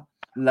Japan now,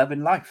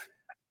 loving life.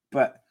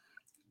 But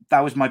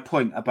that was my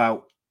point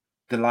about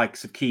the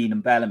likes of Keane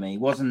and Bellamy. It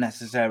wasn't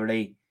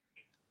necessarily,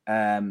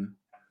 get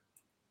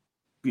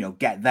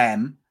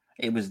them.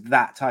 It was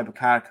that type of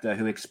character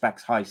who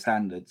expects high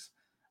standards.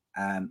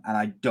 And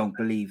I don't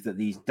believe that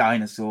these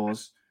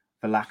dinosaurs,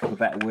 for lack of a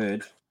better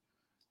word,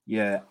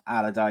 your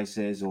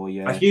Allardyces or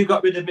your... If you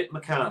got rid of Mick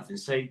McCarthy,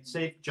 say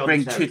John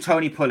bring Terry.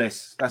 Tony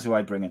Pulis. That's who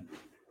I'd bring in.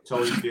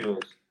 Tony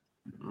Pulis.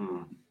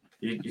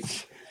 You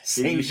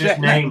just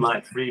name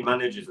like 3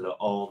 managers that are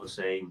all the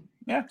same.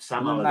 Yeah,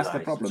 Sam Allardyce, that's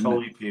the problem.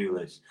 Tony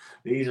Pulis.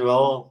 These are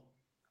all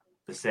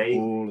the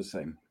same. All the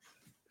same.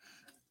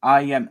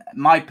 I am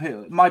my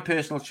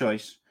personal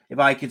choice. If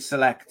I could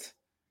select,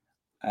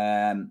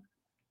 I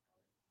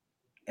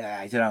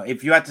don't know.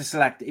 If you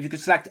could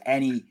select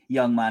any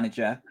young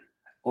manager,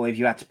 or if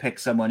you had to pick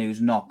someone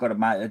who's not got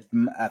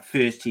a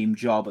first team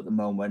job at the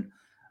moment,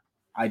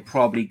 I'd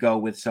probably go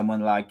with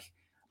someone like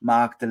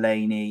Mark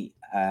Delaney,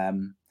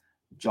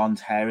 John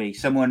Terry,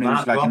 someone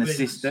who's an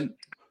assistant.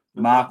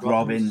 Mark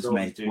Robbins,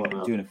 mate,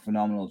 doing a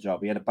phenomenal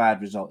job. He had a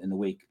bad result in the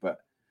week, but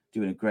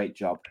doing a great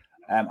job.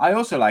 I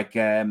also like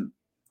the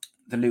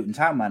Luton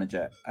Town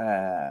manager.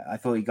 I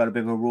thought he got a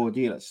bit of a raw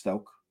deal at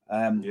Stoke.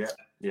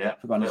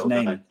 Forgotten his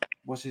name. Guy.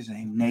 What's his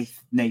name?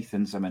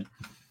 Nathan something.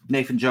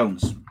 Nathan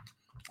Jones.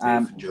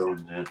 Nathan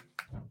Jones, yeah.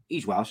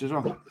 He's Welsh as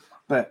well.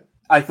 But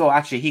I thought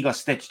actually he got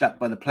stitched up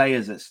by the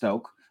players at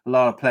Stoke. A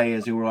lot of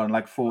players who were on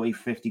like 40,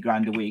 50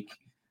 grand a week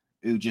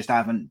who just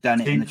haven't done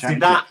it in the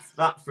Championship.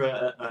 That for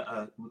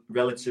a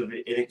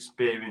relatively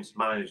inexperienced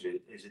manager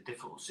is a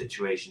difficult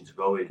situation to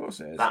go in. Of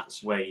course it is.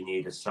 That's where you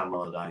need a Sam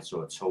Allardyce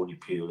or a Tony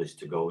Pulis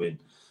to go in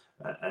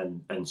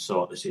and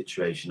sort the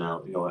situation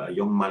out. A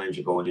young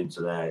manager going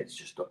into there, it's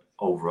just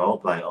overall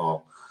play it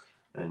all.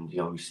 And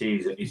we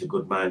see he's a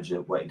good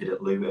manager. What he did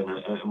at Luton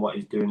and what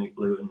he's doing at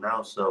Luton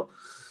now. So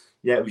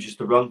yeah, it was just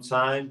the wrong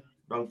time,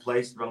 wrong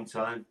place, wrong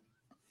time.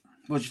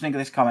 What do you think of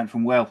this comment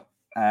from Will?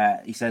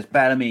 He says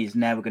Bellamy is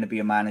never going to be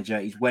a manager.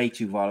 He's way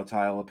too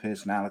volatile a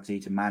personality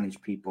to manage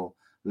people,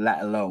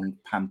 let alone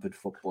pampered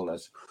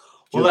footballers.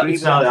 Well, let me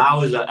tell you, I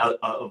was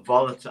a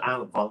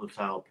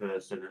volatile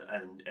person,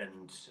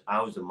 and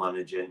I was a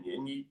manager,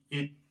 and you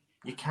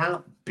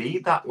can't be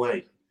that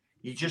way.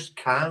 You just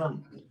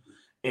can't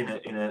in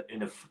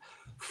a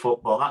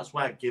football. That's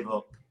why I give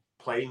up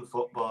playing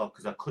football,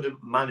 because I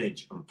couldn't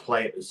manage and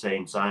play at the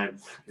same time.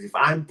 Because if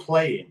I'm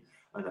playing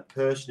and a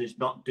person is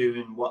not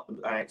doing what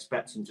I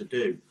expect them to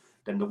do,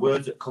 then the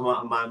words that come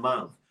out of my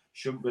mouth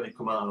shouldn't really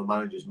come out of a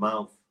manager's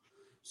mouth.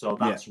 So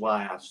that's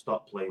why I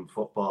stopped playing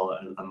football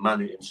and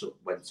managed and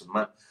went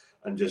to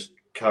and just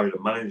carried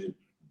on managing.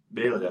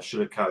 Really, I should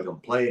have carried on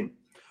playing.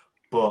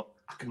 But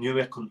I knew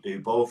I couldn't do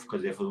both,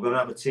 because if I was going to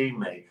have a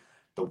teammate,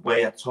 the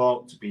way I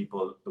talked to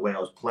people, the way I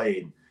was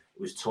playing,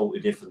 it was totally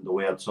different the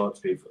way I talked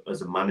to people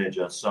as a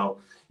manager. So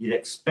you'd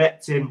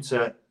expect him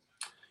to,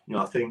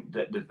 I think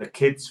that the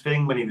kids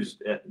thing, when he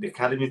was at the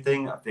academy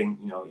thing, I think,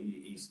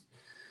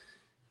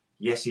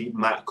 he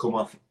might have come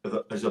off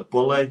as a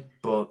bully,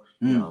 but,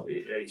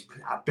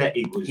 I bet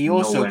he was. He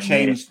also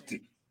changed.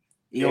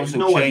 He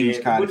also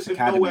changed Cardiff's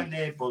academy. Nowhere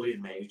near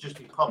bullying me. It was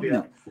just probably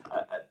a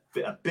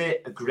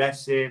bit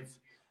aggressive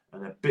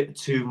and a bit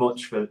too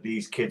much for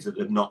these kids that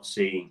they've not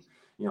seen.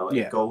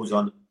 It goes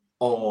on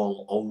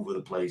all over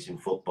the place in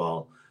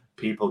football.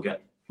 People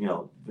get,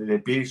 the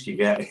abuse you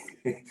get.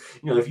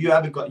 If you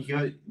haven't got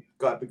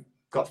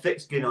thick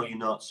skin or you're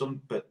not,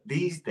 but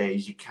these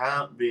days you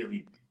can't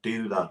really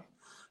do that.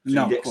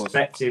 So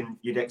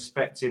you'd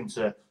expect him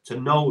to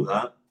know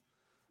that,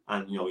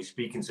 and he's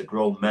speaking to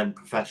grown men,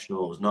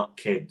 professionals, not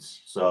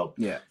kids. So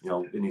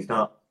and he's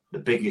not the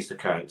biggest of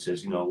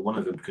characters. One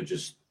of them could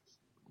just.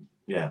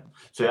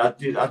 So I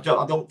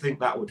don't think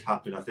that would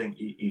happen. I think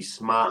he's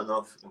smart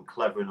enough and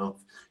clever enough.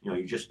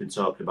 You've just been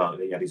talking about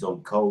that he had his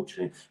own coach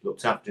and he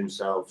looked after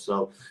himself.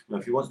 So,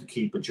 if he wants to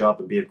keep a job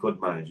and be a good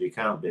manager, he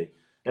can't be.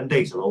 Them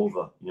days are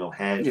over.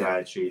 Hair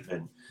dry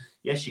treatment.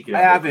 Yes, you can.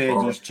 I have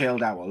heard he's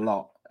chilled out a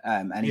lot.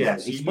 And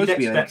he's supposed to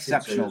be an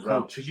exceptional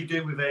coach. Because you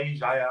do with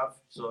age, I have.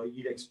 So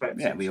you'd expect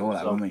him. Yeah, we all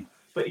have, haven't we?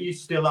 But you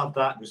still have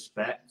that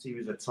respect. He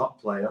was a top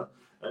player.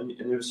 And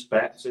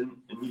respect, and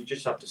you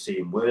just have to see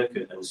him work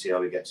and see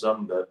how he gets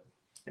on. But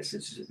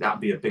that'd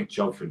be a big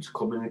job for him to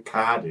come in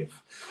Cardiff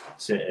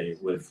City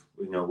with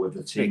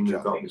the team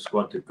they've got, the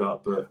squad they've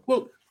got. But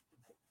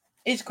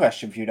here's a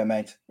question for you,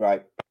 mate.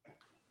 Right,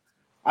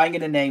 I'm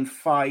going to name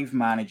 5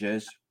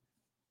 managers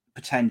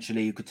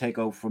potentially who could take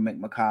over from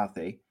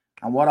McCarthy.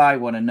 And what I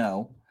want to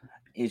know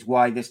is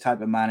why this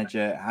type of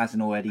manager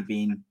hasn't already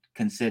been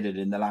considered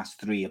in the last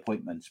 3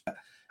 appointments.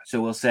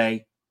 So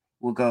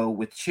we'll go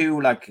with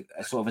 2 like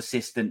sort of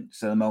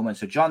assistants at the moment.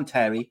 So John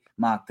Terry,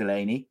 Mark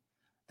Delaney.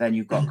 Then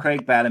you've got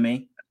Craig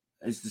Bellamy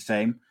is the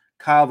same,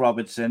 Carl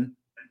Robertson,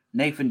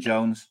 Nathan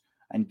Jones,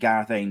 and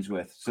Gareth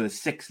Ainsworth. So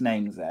there's 6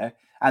 names there.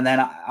 And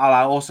then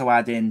I'll also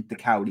add in the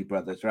Cowley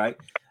brothers, right?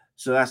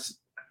 So that's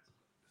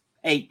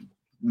 8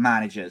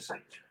 managers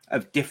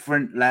of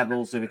different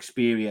levels of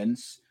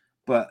experience.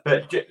 But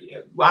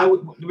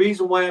the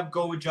reason why I'm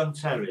going with John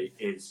Terry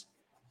is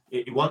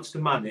he wants to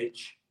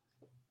manage.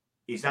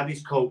 He's had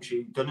his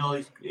coaching, done all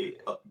his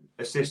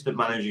assistant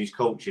manager, he's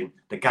coaching.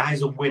 The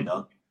guy's a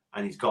winner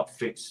and he's got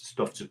fit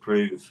stuff to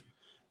prove.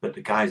 But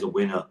the guy's a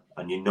winner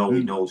and he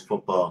knows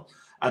football.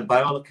 And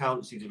by all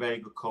accounts, he's a very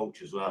good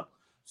coach as well.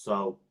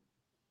 So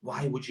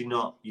why would you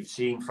not? You've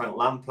seen Frank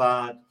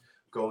Lampard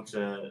go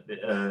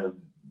to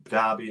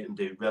Derby and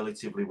do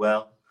relatively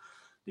well.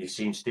 You've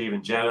seen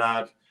Steven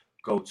Gerrard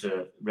go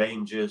to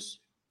Rangers,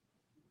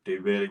 do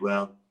really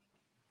well.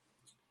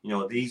 You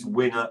know, these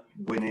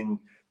winning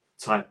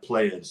type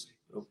players,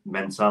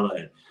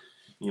 mentality,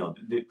 you know,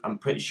 I'm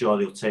pretty sure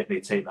they take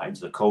that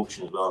into the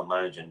coaching as well and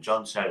managing.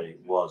 John Terry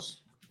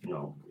was,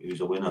 he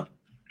was a winner.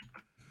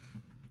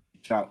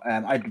 So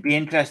I'd be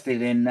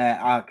interested in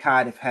our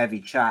Cardiff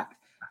heavy chat.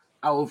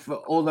 Out of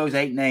all those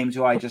 8 names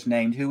who I just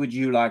named, who would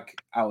you like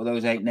out of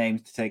those 8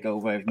 names to take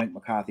over if Mick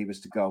McCarthy was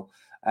to go?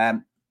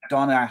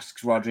 Don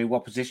asks Rhodri,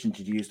 what position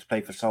did you use to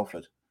play for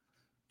Salford?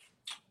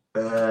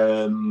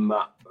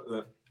 Midfield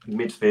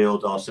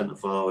or centre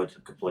forward. I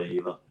could play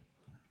either.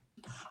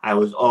 I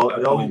was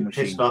always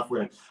pissed off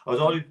when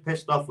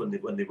they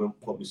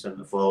wouldn't put me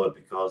centre forward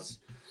because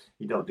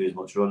you don't do as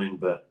much running.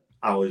 But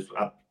as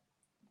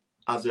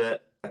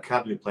a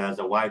academy player, as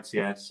a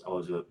YTS, I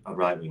was a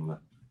right winger,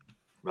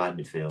 right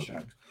midfield.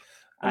 Sure.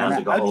 And as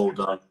I got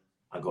older,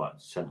 I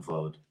got centre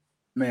forward.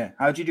 Yeah.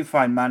 How did you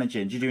find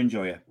managing? Did you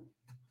enjoy it?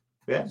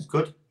 Yeah, it's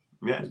good.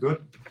 I enjoy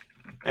it.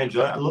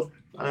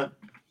 I'm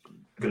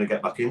going to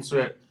get back into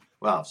it.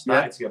 Well, I've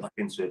started to get back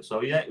into it.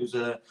 So yeah, it was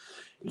a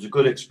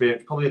good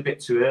experience. Probably a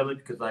bit too early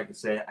because, like I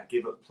say, I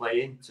give up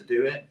playing to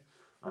do it,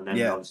 and then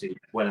obviously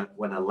when I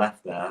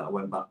left there, I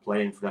went back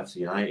playing for FC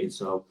United.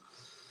 So,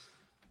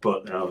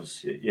 but I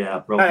was I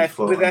broke my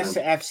foot. With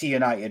FC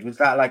United, was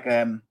that like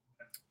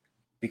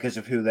because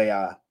of who they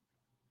are?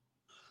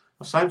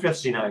 I signed for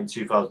FC United in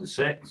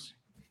 2006.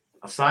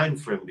 I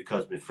signed for him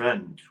because my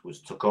friend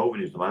took over.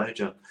 He was the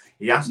manager.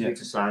 He asked me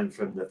to sign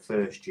for him the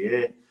first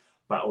year,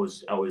 but I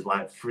was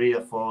like 3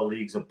 or 4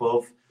 leagues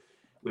above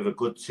with a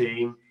good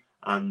team,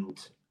 and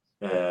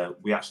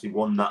we actually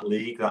won that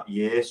league that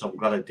year. So I'm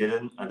glad I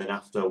didn't. And then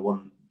after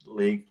one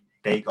league,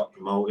 they got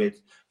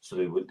promoted.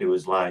 So there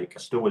was like, I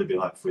still would have been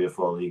like 3 or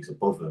 4 leagues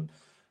above them,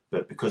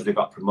 but because they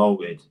got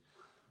promoted,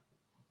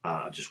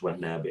 I just went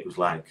there. But it was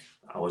like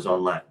I was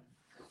on like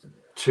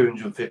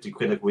 250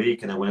 quid a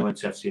week, and then when I went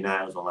to FC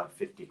United, I was on like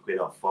 50 quid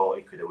or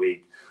 40 quid a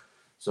week.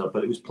 So,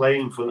 but it was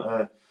playing in front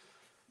of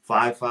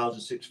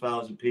 5,000,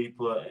 6,000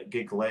 people at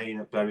Gig Lane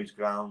at Berry's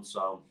Ground.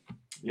 So,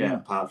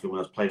 apart from when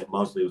I was playing at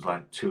Mosley, it was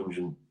like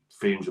 200,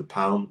 300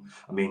 pounds.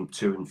 I mean,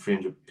 200 and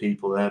 300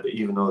 people there. But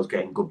even though I was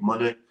getting good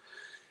money,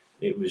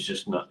 it was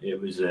just not.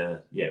 It was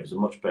a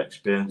much better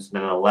experience.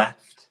 And then I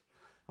left,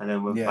 and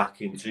then went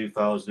back in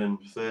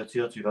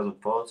 2013 or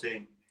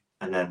 2014,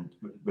 and then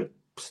we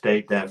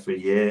stayed there for a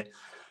year,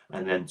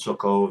 and then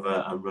took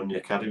over and run the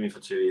academy for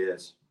 2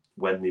 years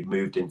when they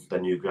moved into the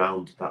new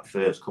ground that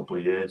first couple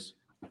of years.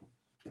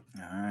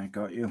 I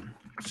got you.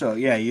 So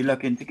yeah, you're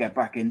looking to get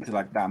back into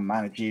like that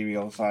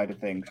managerial side of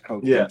things,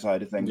 coaching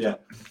side of things. Yeah,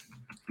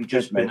 you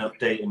just been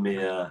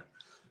updating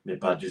my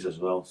badges as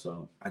well.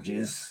 So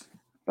badges.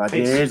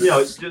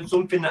 It's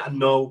something that I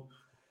know.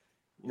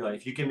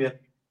 If you give me a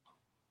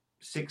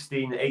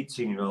 16,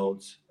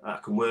 18-year-olds I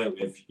can work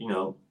with,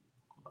 you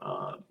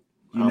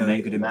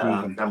could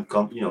improve. I'm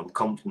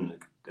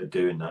confident at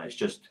doing that. It's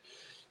just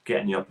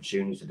getting the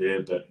opportunity to do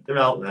it, but they're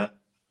out there.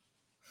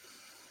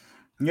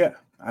 Yeah,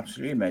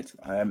 absolutely, mate.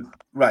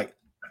 Right.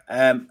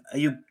 Are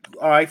you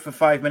all right for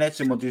 5 minutes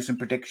and we'll do some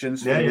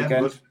predictions for the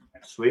weekend? Good.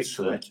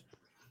 Sweet.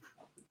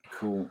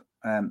 Cool.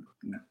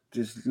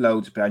 There's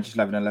loads of people. I'm just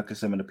having a look at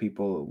some of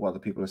what the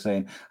people are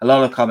saying. A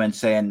lot of comments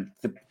saying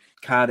the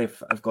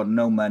Cardiff have got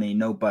no money,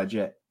 no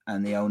budget,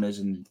 and the owners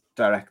and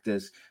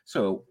directors.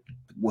 So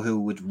who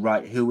would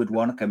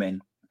want to come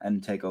in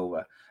and take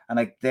over?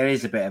 And there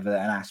is a bit of an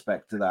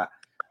aspect to that.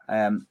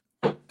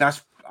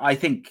 I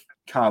think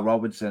Carl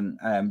Robinson,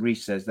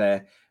 Reece says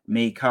there,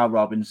 Carl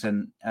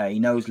Robinson, he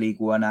knows League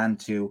 1 and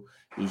 2.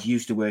 He's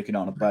used to working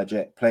on a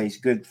budget, plays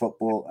good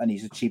football, and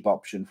he's a cheap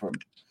option for him.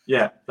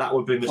 Yeah, that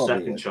would be my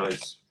second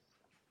choice.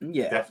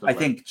 Yeah, definitely. I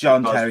think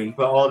John Terry.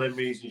 For all the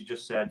reasons you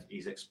just said,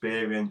 he's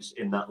experienced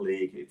in that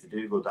league. If they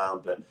do go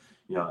down, but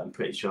I'm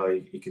pretty sure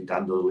he can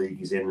handle the league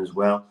he's in as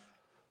well.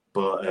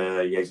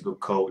 But he's a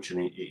good coach,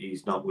 and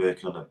he's not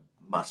working on a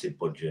massive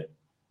budget.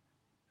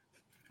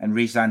 And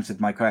Reese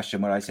answered my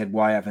question where I said,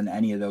 why haven't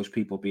any of those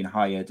people been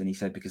hired? And he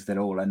said, because they're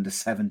all under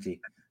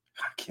 70.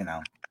 Fucking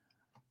hell.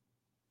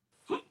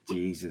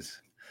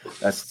 Jesus.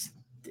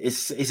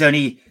 It's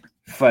only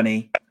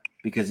funny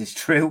because it's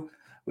true,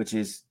 which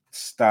is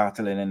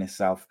startling in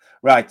itself.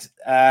 Right.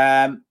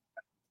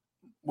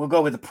 We'll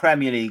go with the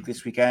Premier League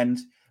this weekend.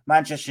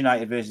 Manchester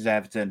United versus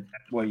Everton.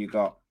 What you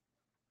got?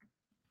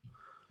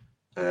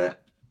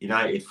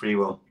 United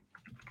 3-1.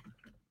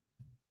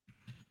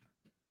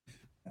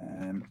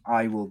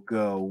 I will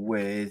go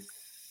with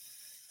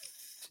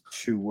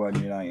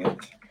 2-1 United.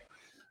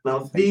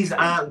 Now these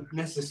aren't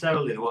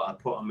necessarily what I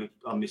put on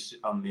my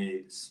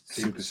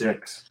Super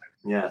Six.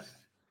 Yeah.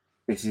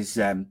 This is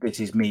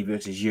me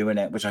versus you in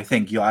it, which I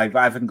think I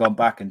haven't gone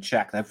back and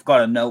checked. I've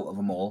got a note of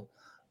them all,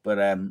 but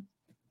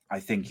I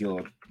think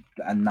you're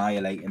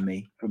annihilating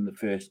me from the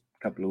first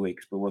couple of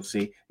weeks. But we'll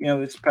see.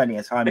 There's plenty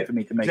of time for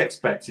me to make. It's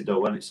expected though,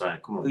 when it's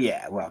like, come on.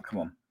 Yeah, well, come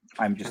on.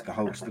 I'm just the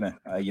host, innit?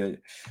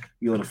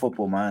 You're the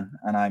football man,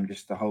 and I'm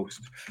just the host.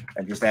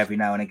 And just every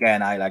now and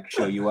again, I like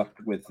show you up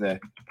with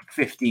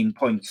 15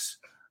 points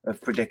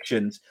of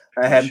predictions.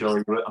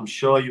 I'm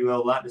sure you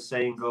will. Like the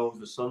saying goes,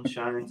 the sun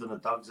shines on the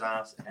dog's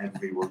ass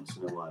every once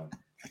in a while.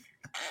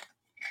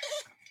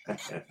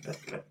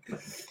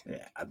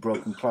 Yeah, a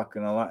broken clock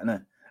and all that,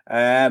 innit?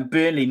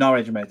 Burnley,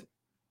 Norwich, mate.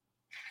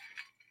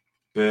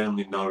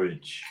 Burnley,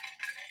 Norwich.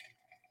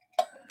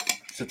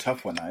 It's a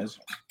tough one, that is.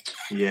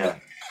 Yeah.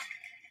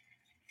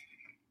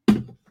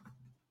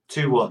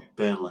 2-1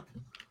 Burnley.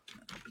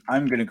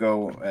 I'm gonna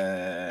go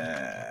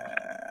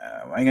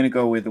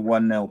with the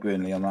 1-0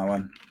 Burnley on that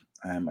one.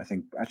 I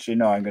think actually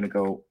no, I'm gonna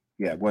go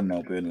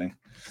 1-0 Burnley.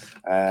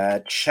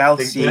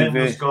 Chelsea. I think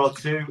Burnley scored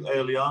 2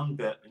 early on,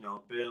 but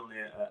Burnley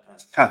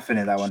tough in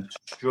it, that one.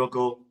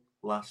 Struggle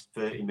last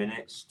 30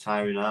 minutes,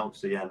 tiring out.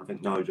 So I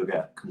think Norwich will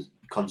get a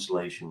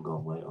consolation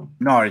goal later on.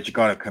 Norwich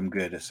got to come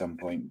good at some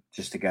point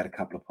just to get a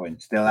couple of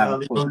points. They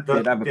don't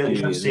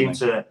seem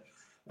to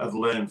have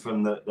learned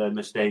from their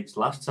mistakes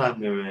last time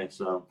they were here,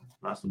 so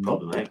that's the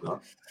problem they've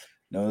got.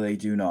 No, they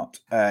do not.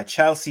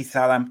 Chelsea,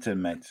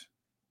 Southampton, mate.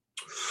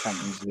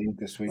 Champions League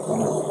this week.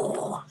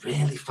 I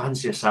really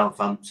fancy a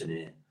Southampton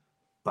here,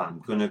 but I'm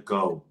going to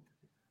go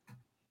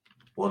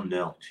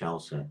 1-0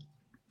 Chelsea.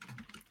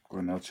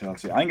 1-0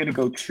 Chelsea. I'm going to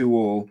go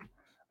 2-2.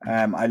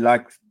 I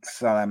like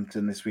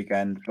Southampton this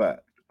weekend,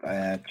 but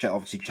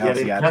obviously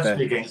Chelsea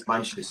had against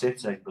Manchester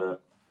City,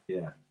 but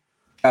yeah.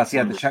 Chelsea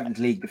had the Champions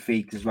League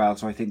defeat as well,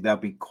 so I think they'll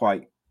be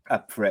quite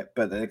up for it.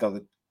 But they got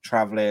the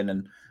travelling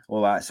and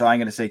all that, so I'm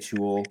going to say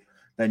 2-2.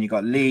 Then you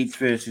got Leeds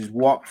versus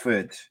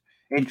Watford.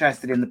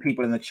 Interested in the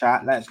people in the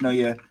chat? Let us know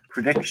your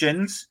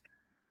predictions.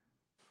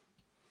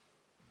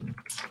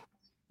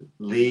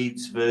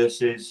 Leeds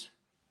versus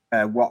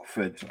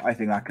Watford. I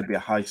think that could be a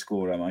high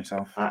scorer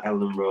myself. At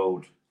Ellen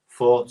Road,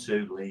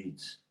 4-2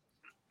 Leeds.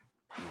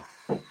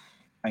 I'm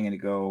going to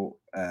go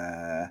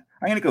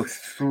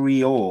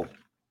 3-3.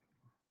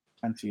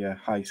 Fancy a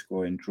high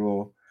scoring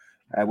draw.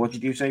 What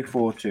did you say?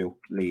 4-2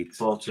 Leeds.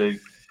 4-2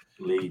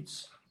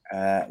 Leeds.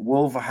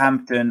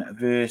 Wolverhampton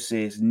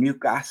versus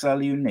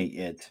Newcastle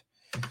United.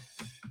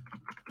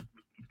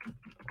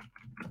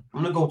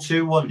 I'm going to go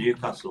 2-1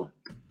 Newcastle.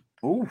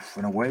 Oof,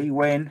 an away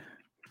win.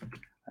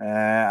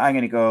 I'm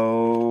going to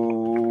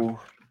go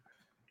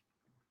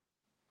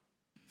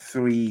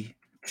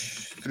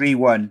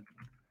 3-1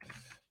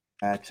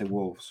 to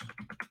Wolves.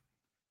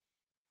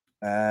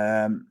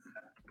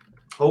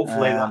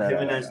 Hopefully,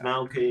 Jimenez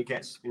now he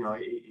gets a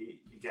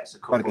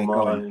couple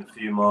more and a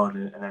few more,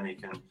 and then he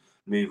can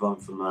move on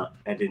from that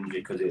head injury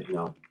because it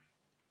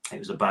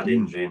was a bad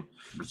injury.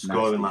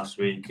 Scoring last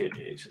week,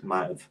 it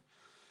might have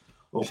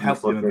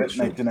helped him a bit,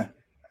 mate, didn't it?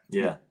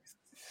 Yeah.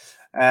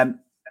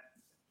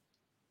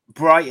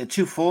 Brighton,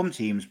 2 form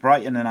teams,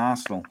 Brighton and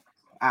Arsenal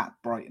at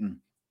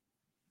Brighton.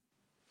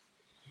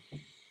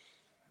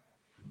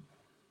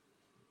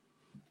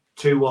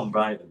 2-1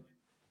 Brighton.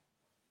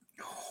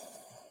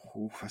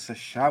 Oof, that's a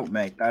shout,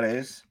 mate. That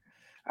is.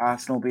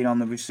 Arsenal being on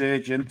the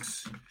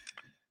resurgence.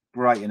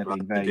 Brighton have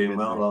been very doing good.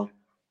 Well,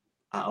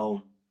 at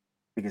home. I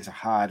think it's a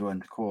hard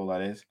one to call,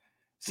 that is.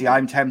 See,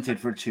 I'm tempted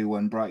for a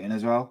 2-1 Brighton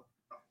as well.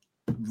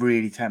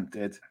 Really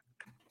tempted.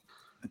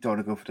 I don't want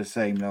to go for the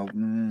same, though.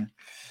 I'm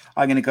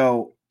going to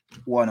go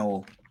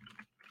 1-1.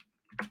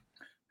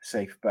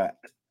 Safe bet.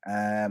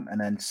 And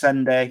then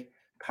Sunday,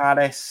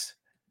 Palace,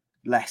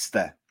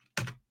 Leicester.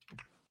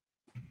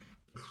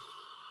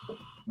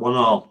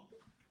 1-1.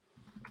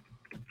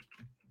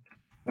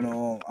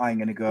 No, I'm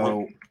going to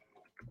go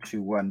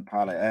 2-1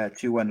 Palace.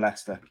 2-1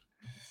 Leicester.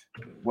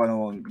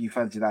 1-1. You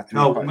fancy that?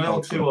 No, I'm going to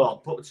go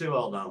 2-1. Put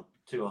 2-1 down.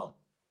 2-1.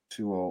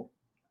 2-1.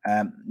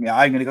 I'm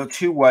going to go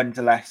 2-1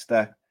 to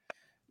Leicester.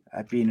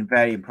 I've been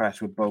very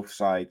impressed with both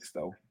sides,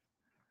 though.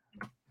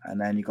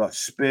 And then you got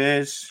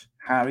Spurs.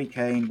 Harry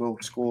Kane will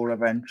score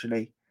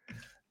eventually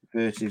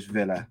versus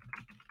Villa.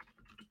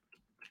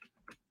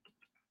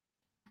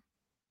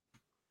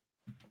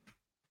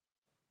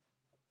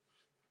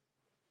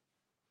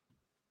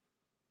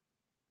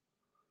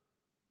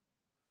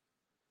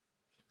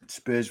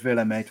 Spurs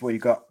Villa, mate. What you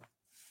got?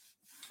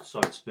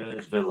 Sorry,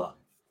 Spurs Villa.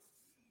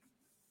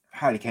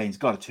 Harry Kane's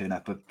got to turn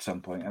up at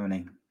some point, haven't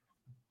he?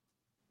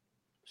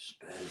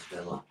 Spurs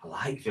Villa. I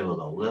like Villa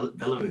though.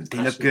 Villa They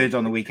looked good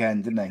on the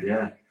weekend, didn't they?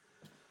 Yeah.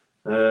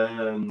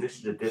 This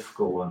is a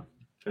difficult one.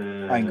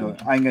 I'm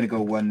going to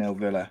go 1-0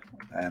 Villa.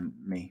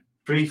 Me.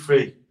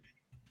 3-3.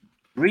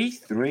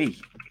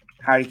 3-3.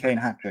 Harry Kane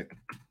hat-trick.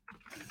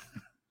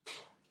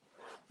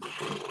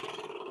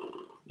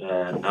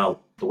 No.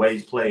 The way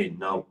he's playing,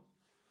 no.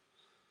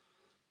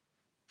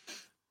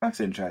 That's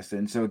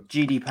interesting. So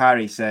GD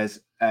Parry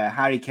says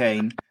Harry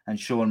Kane and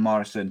Sean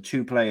Morrison,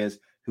 2 players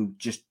who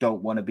just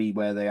don't want to be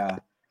where they are.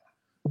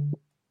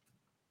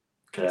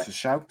 Okay. It's a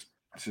shout.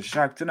 It's a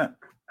shout, isn't it?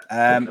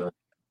 Okay.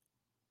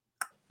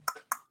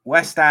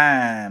 West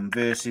Ham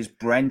versus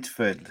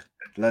Brentford.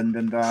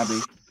 London derby.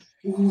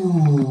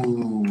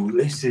 Ooh,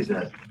 this is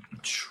a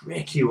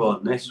tricky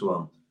one, this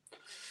one.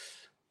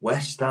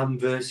 West Ham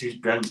versus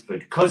Brentford.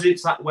 Because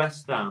it's at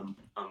West Ham,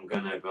 I'm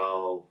going to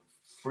go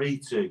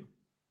 3-2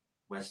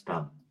 West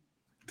Ham.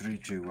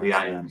 3-2 West the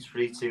Ham. Irons.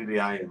 3-2 the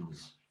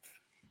Irons.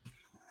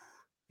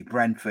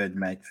 Brentford,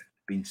 mate,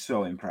 been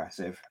so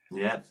impressive.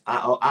 Yeah, at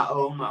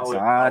home. It's a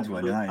hard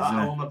one, isn't it? At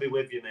home, I'll be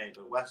with you, mate.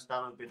 But West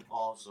Ham have been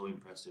also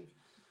impressive.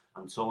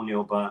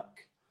 Antonio back.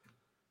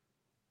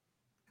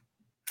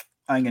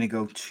 I'm going to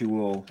go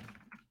 2-2.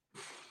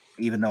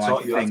 Even though I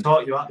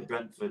thought you had the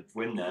Brentford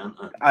win there,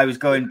 hadn't I was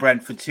going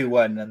Brentford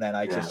 2-1, and then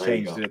I just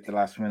changed it at the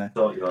last minute.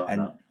 Thought you had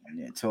and that.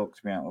 It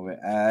talks me out of it.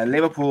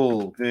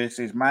 Liverpool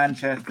versus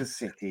Manchester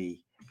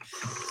City.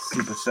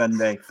 Super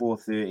Sunday,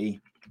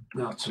 4:30.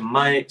 Now, through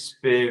my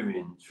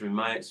experience,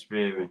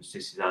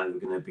 this is either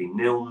going to be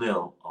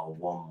 0-0 or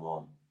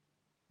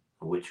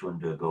 1-1. Which one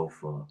do I go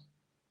for?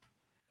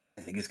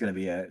 I think it's going to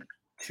be a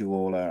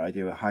 2-all. I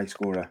do a high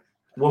scorer.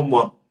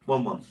 1-1.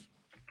 1-1.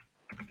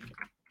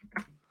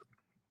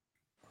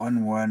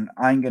 1-1.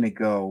 I'm going to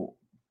go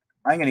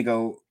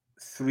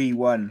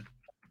 3-1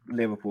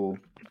 Liverpool.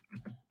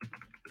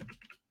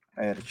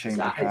 I had to change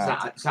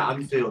It's at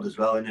Anfield as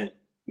well, isn't it?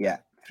 Yeah,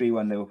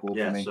 3-1 Liverpool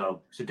for me. Yeah,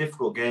 so it's a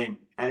difficult game.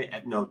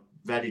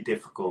 Very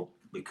difficult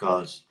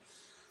because,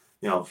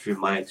 through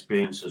my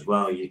experience as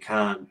well, you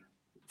can't,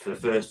 for the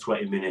first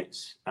 20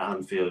 minutes at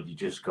Anfield, you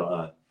just got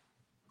to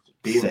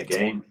be in the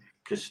game.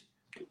 Just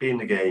be in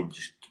the game.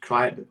 Just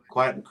quiet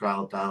the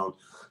crowd down,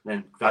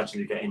 then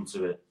gradually get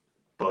into it.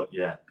 But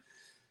yeah,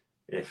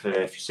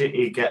 if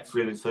City get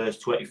through the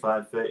first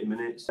 25, 30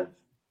 minutes,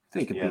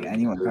 they could beat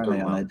anyone, can't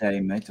they, on their day,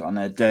 mate? On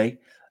their day.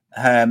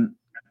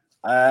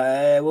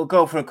 We'll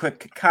go for a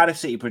quick Cardiff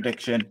City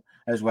prediction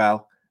as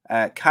well.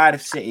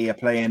 Cardiff City are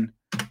playing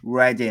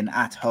Reading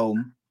at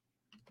home.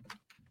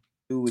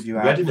 Who would you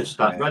have?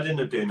 Reading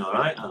are doing all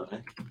right, aren't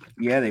they?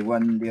 Yeah, they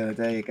won the other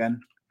day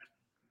again.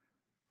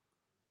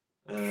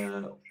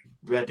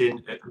 Reading,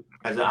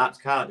 is it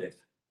at Cardiff?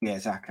 Yeah,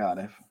 it's at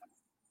Cardiff.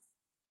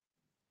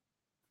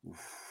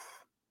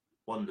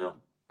 1-0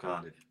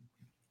 Cardiff.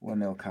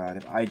 1-0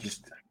 Cardiff.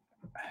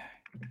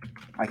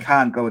 I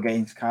can't go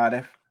against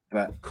Cardiff,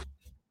 but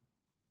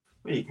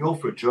well, you can go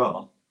for a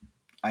draw.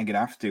 I'm going to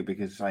have to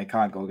because I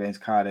can't go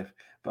against Cardiff,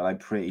 but I'm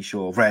pretty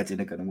sure Reading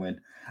are going to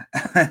win.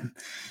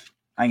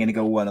 I'm going to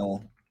go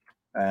 1-0,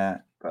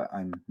 but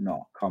I'm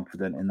not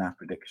confident in that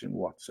prediction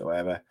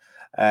whatsoever.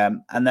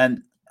 And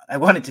then I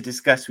wanted to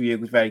discuss with you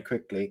very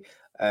quickly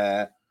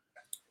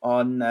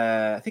on,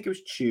 I think it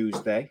was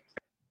Tuesday,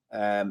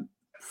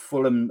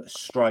 Fulham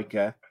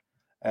striker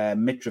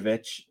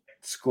Mitrovic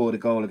scored a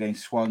goal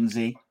against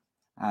Swansea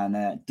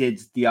and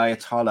did the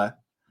Ayatollah.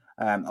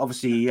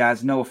 Obviously, he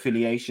has no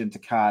affiliation to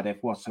Cardiff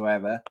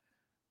whatsoever,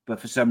 but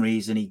for some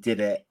reason he did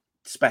it.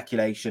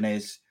 Speculation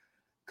is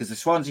because the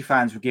Swansea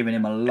fans were giving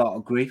him a lot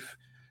of grief.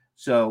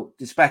 So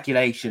the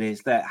speculation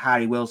is that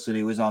Harry Wilson,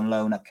 who was on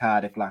loan at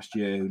Cardiff last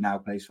year, who now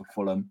plays for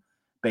Fulham,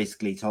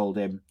 basically told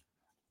him,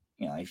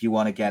 if you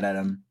want to get at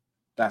him,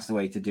 that's the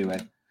way to do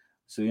it.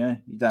 So yeah,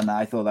 he done that.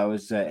 I thought that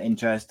was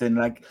interesting.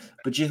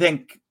 But you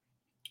think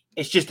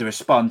it's just a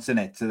response, isn't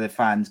it, to the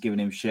fans giving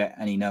him shit,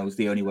 and he knows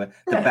the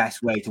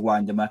best way to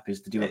wind him up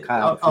is to do a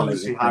card.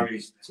 Obviously,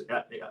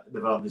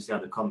 they've obviously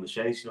had a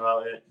conversation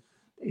about it.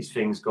 These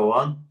things go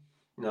on.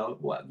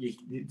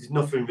 There's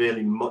nothing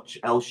really much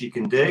else you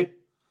can do.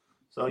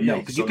 So yeah, no,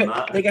 because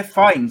they get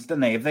fined,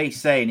 don't they? If they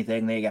say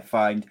anything, they get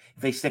fined.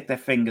 If they stick their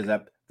fingers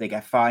up, they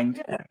get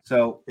fined. Yeah.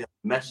 So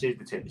message,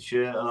 they take the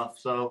shirt off.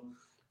 So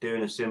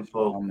doing a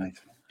simple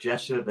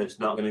gesture that's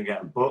not going to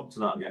get them booked,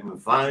 not getting them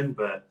fined,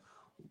 but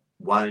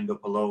wind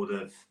up a load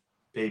of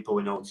people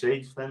with no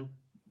teeth, then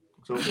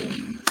it's okay.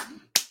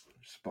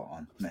 Spot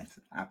on, mate.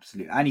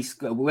 Absolutely. And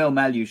Will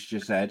Mellius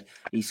just said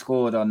he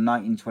scored on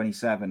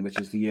 1927, which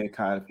is the year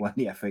Cardiff won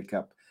the FA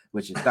Cup,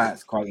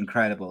 that's quite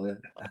incredible.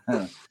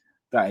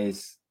 That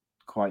is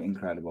quite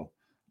incredible.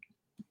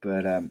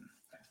 But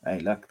hey,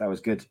 look, that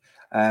was good.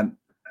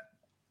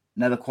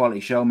 Another quality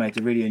show, mate.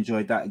 I really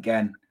enjoyed that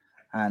again.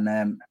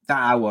 And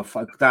hour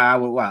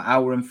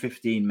and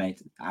 15,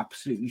 mate,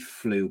 absolutely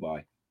flew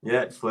by.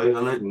 Yeah, it flew,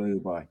 didn't it? Flew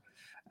by.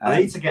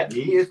 I need to get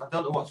the heaters. I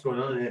don't know what's going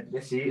on here.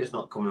 This heater's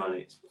not coming on.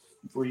 It's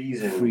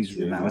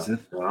Freezing now, is it?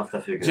 I'll have to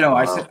figure Do you know,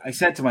 out. I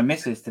said to my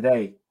missus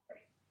today,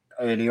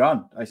 earlier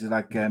on, I said,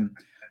 like,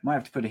 might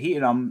have to put a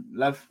heater on,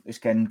 love. It's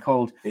getting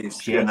cold.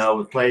 It's, you know,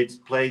 we played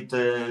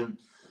when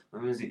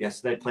was it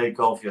yesterday? Played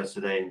golf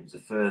yesterday, and it was the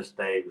first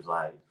day. It was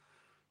like,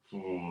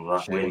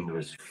 that wind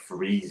was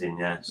freezing,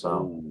 yeah.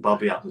 So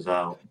Bobby App was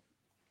out.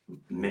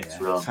 Mitts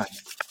were on.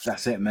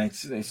 That's it,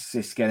 mate.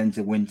 It's getting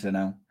to winter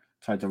now.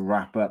 Try to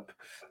wrap up.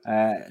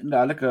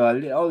 No, look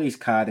at all these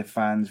Cardiff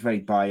fans, very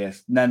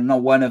biased.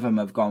 Not one of them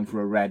have gone for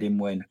a Reading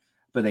win,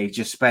 but they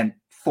just spent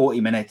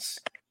 40 minutes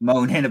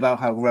moaning about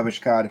how rubbish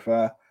Cardiff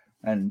are,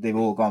 and they've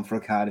all gone for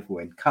a Cardiff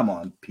win. Come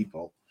on,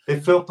 people. They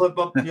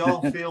you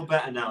all feel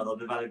better now, though.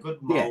 They've had a good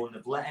moan.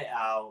 They've let it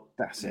out.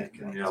 That's it.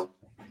 You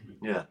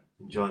know,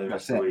 enjoy the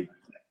rest of the week.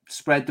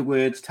 Spread the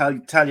words.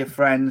 Tell your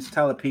friends.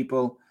 Tell the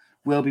people.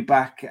 We'll be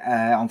back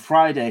on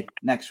Friday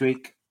next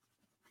week,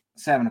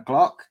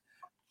 7:00.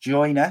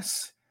 Join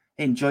us.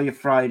 Enjoy your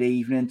Friday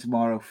evening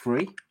tomorrow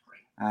free.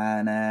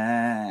 And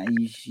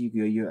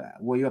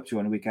what are you up to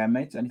on the weekend,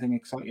 mate? Anything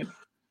exciting?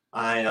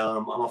 I'm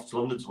off to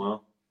London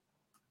tomorrow.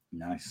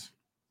 Nice.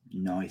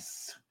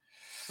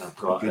 I've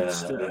got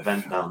an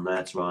event down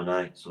there tomorrow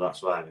night, so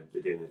that's why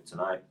we're doing it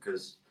tonight.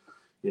 Because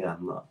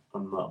I'm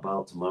not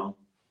about tomorrow.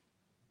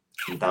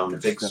 I'm down the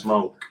big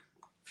smoke.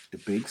 The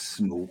big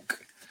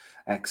smoke.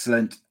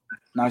 Excellent.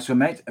 Nice one,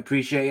 mate.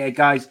 Appreciate it,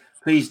 guys.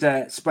 Please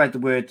spread the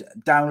word.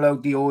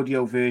 Download the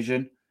audio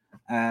version,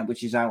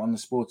 which is out on the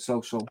Sports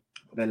Social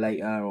a bit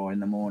later or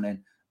in the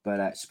morning.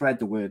 But spread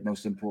the word,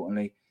 most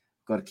importantly.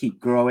 Got to keep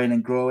growing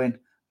and growing.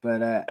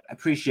 But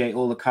appreciate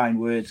all the kind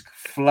words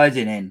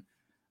flooding in.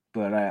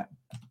 But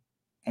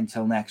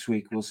until next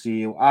week, we'll see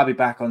you. I'll be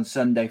back on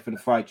Sunday for the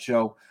fight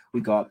show.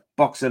 We got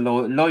boxer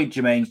Lloyd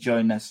Germain's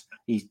joining us.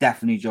 He's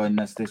definitely joining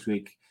us this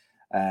week.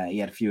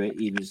 He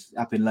was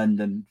up in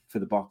London for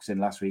the boxing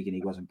last week and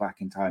he wasn't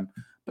back in time.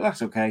 But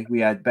that's okay.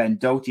 We had Ben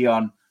Doty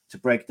on to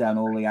break down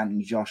all the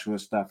Anthony Joshua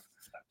stuff.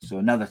 So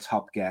another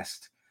top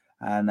guest.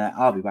 And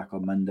I'll be back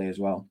on Monday as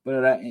well.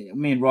 But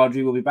me and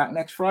Rhodri will be back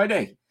next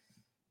Friday.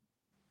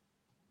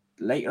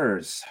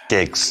 Laters.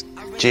 Giggs.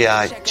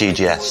 Giggs.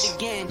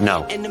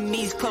 No.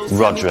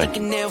 Rhodri.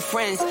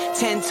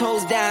 10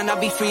 toes down, I'll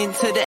be free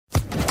into the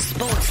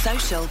Sports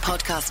Social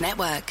Podcast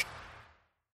Network.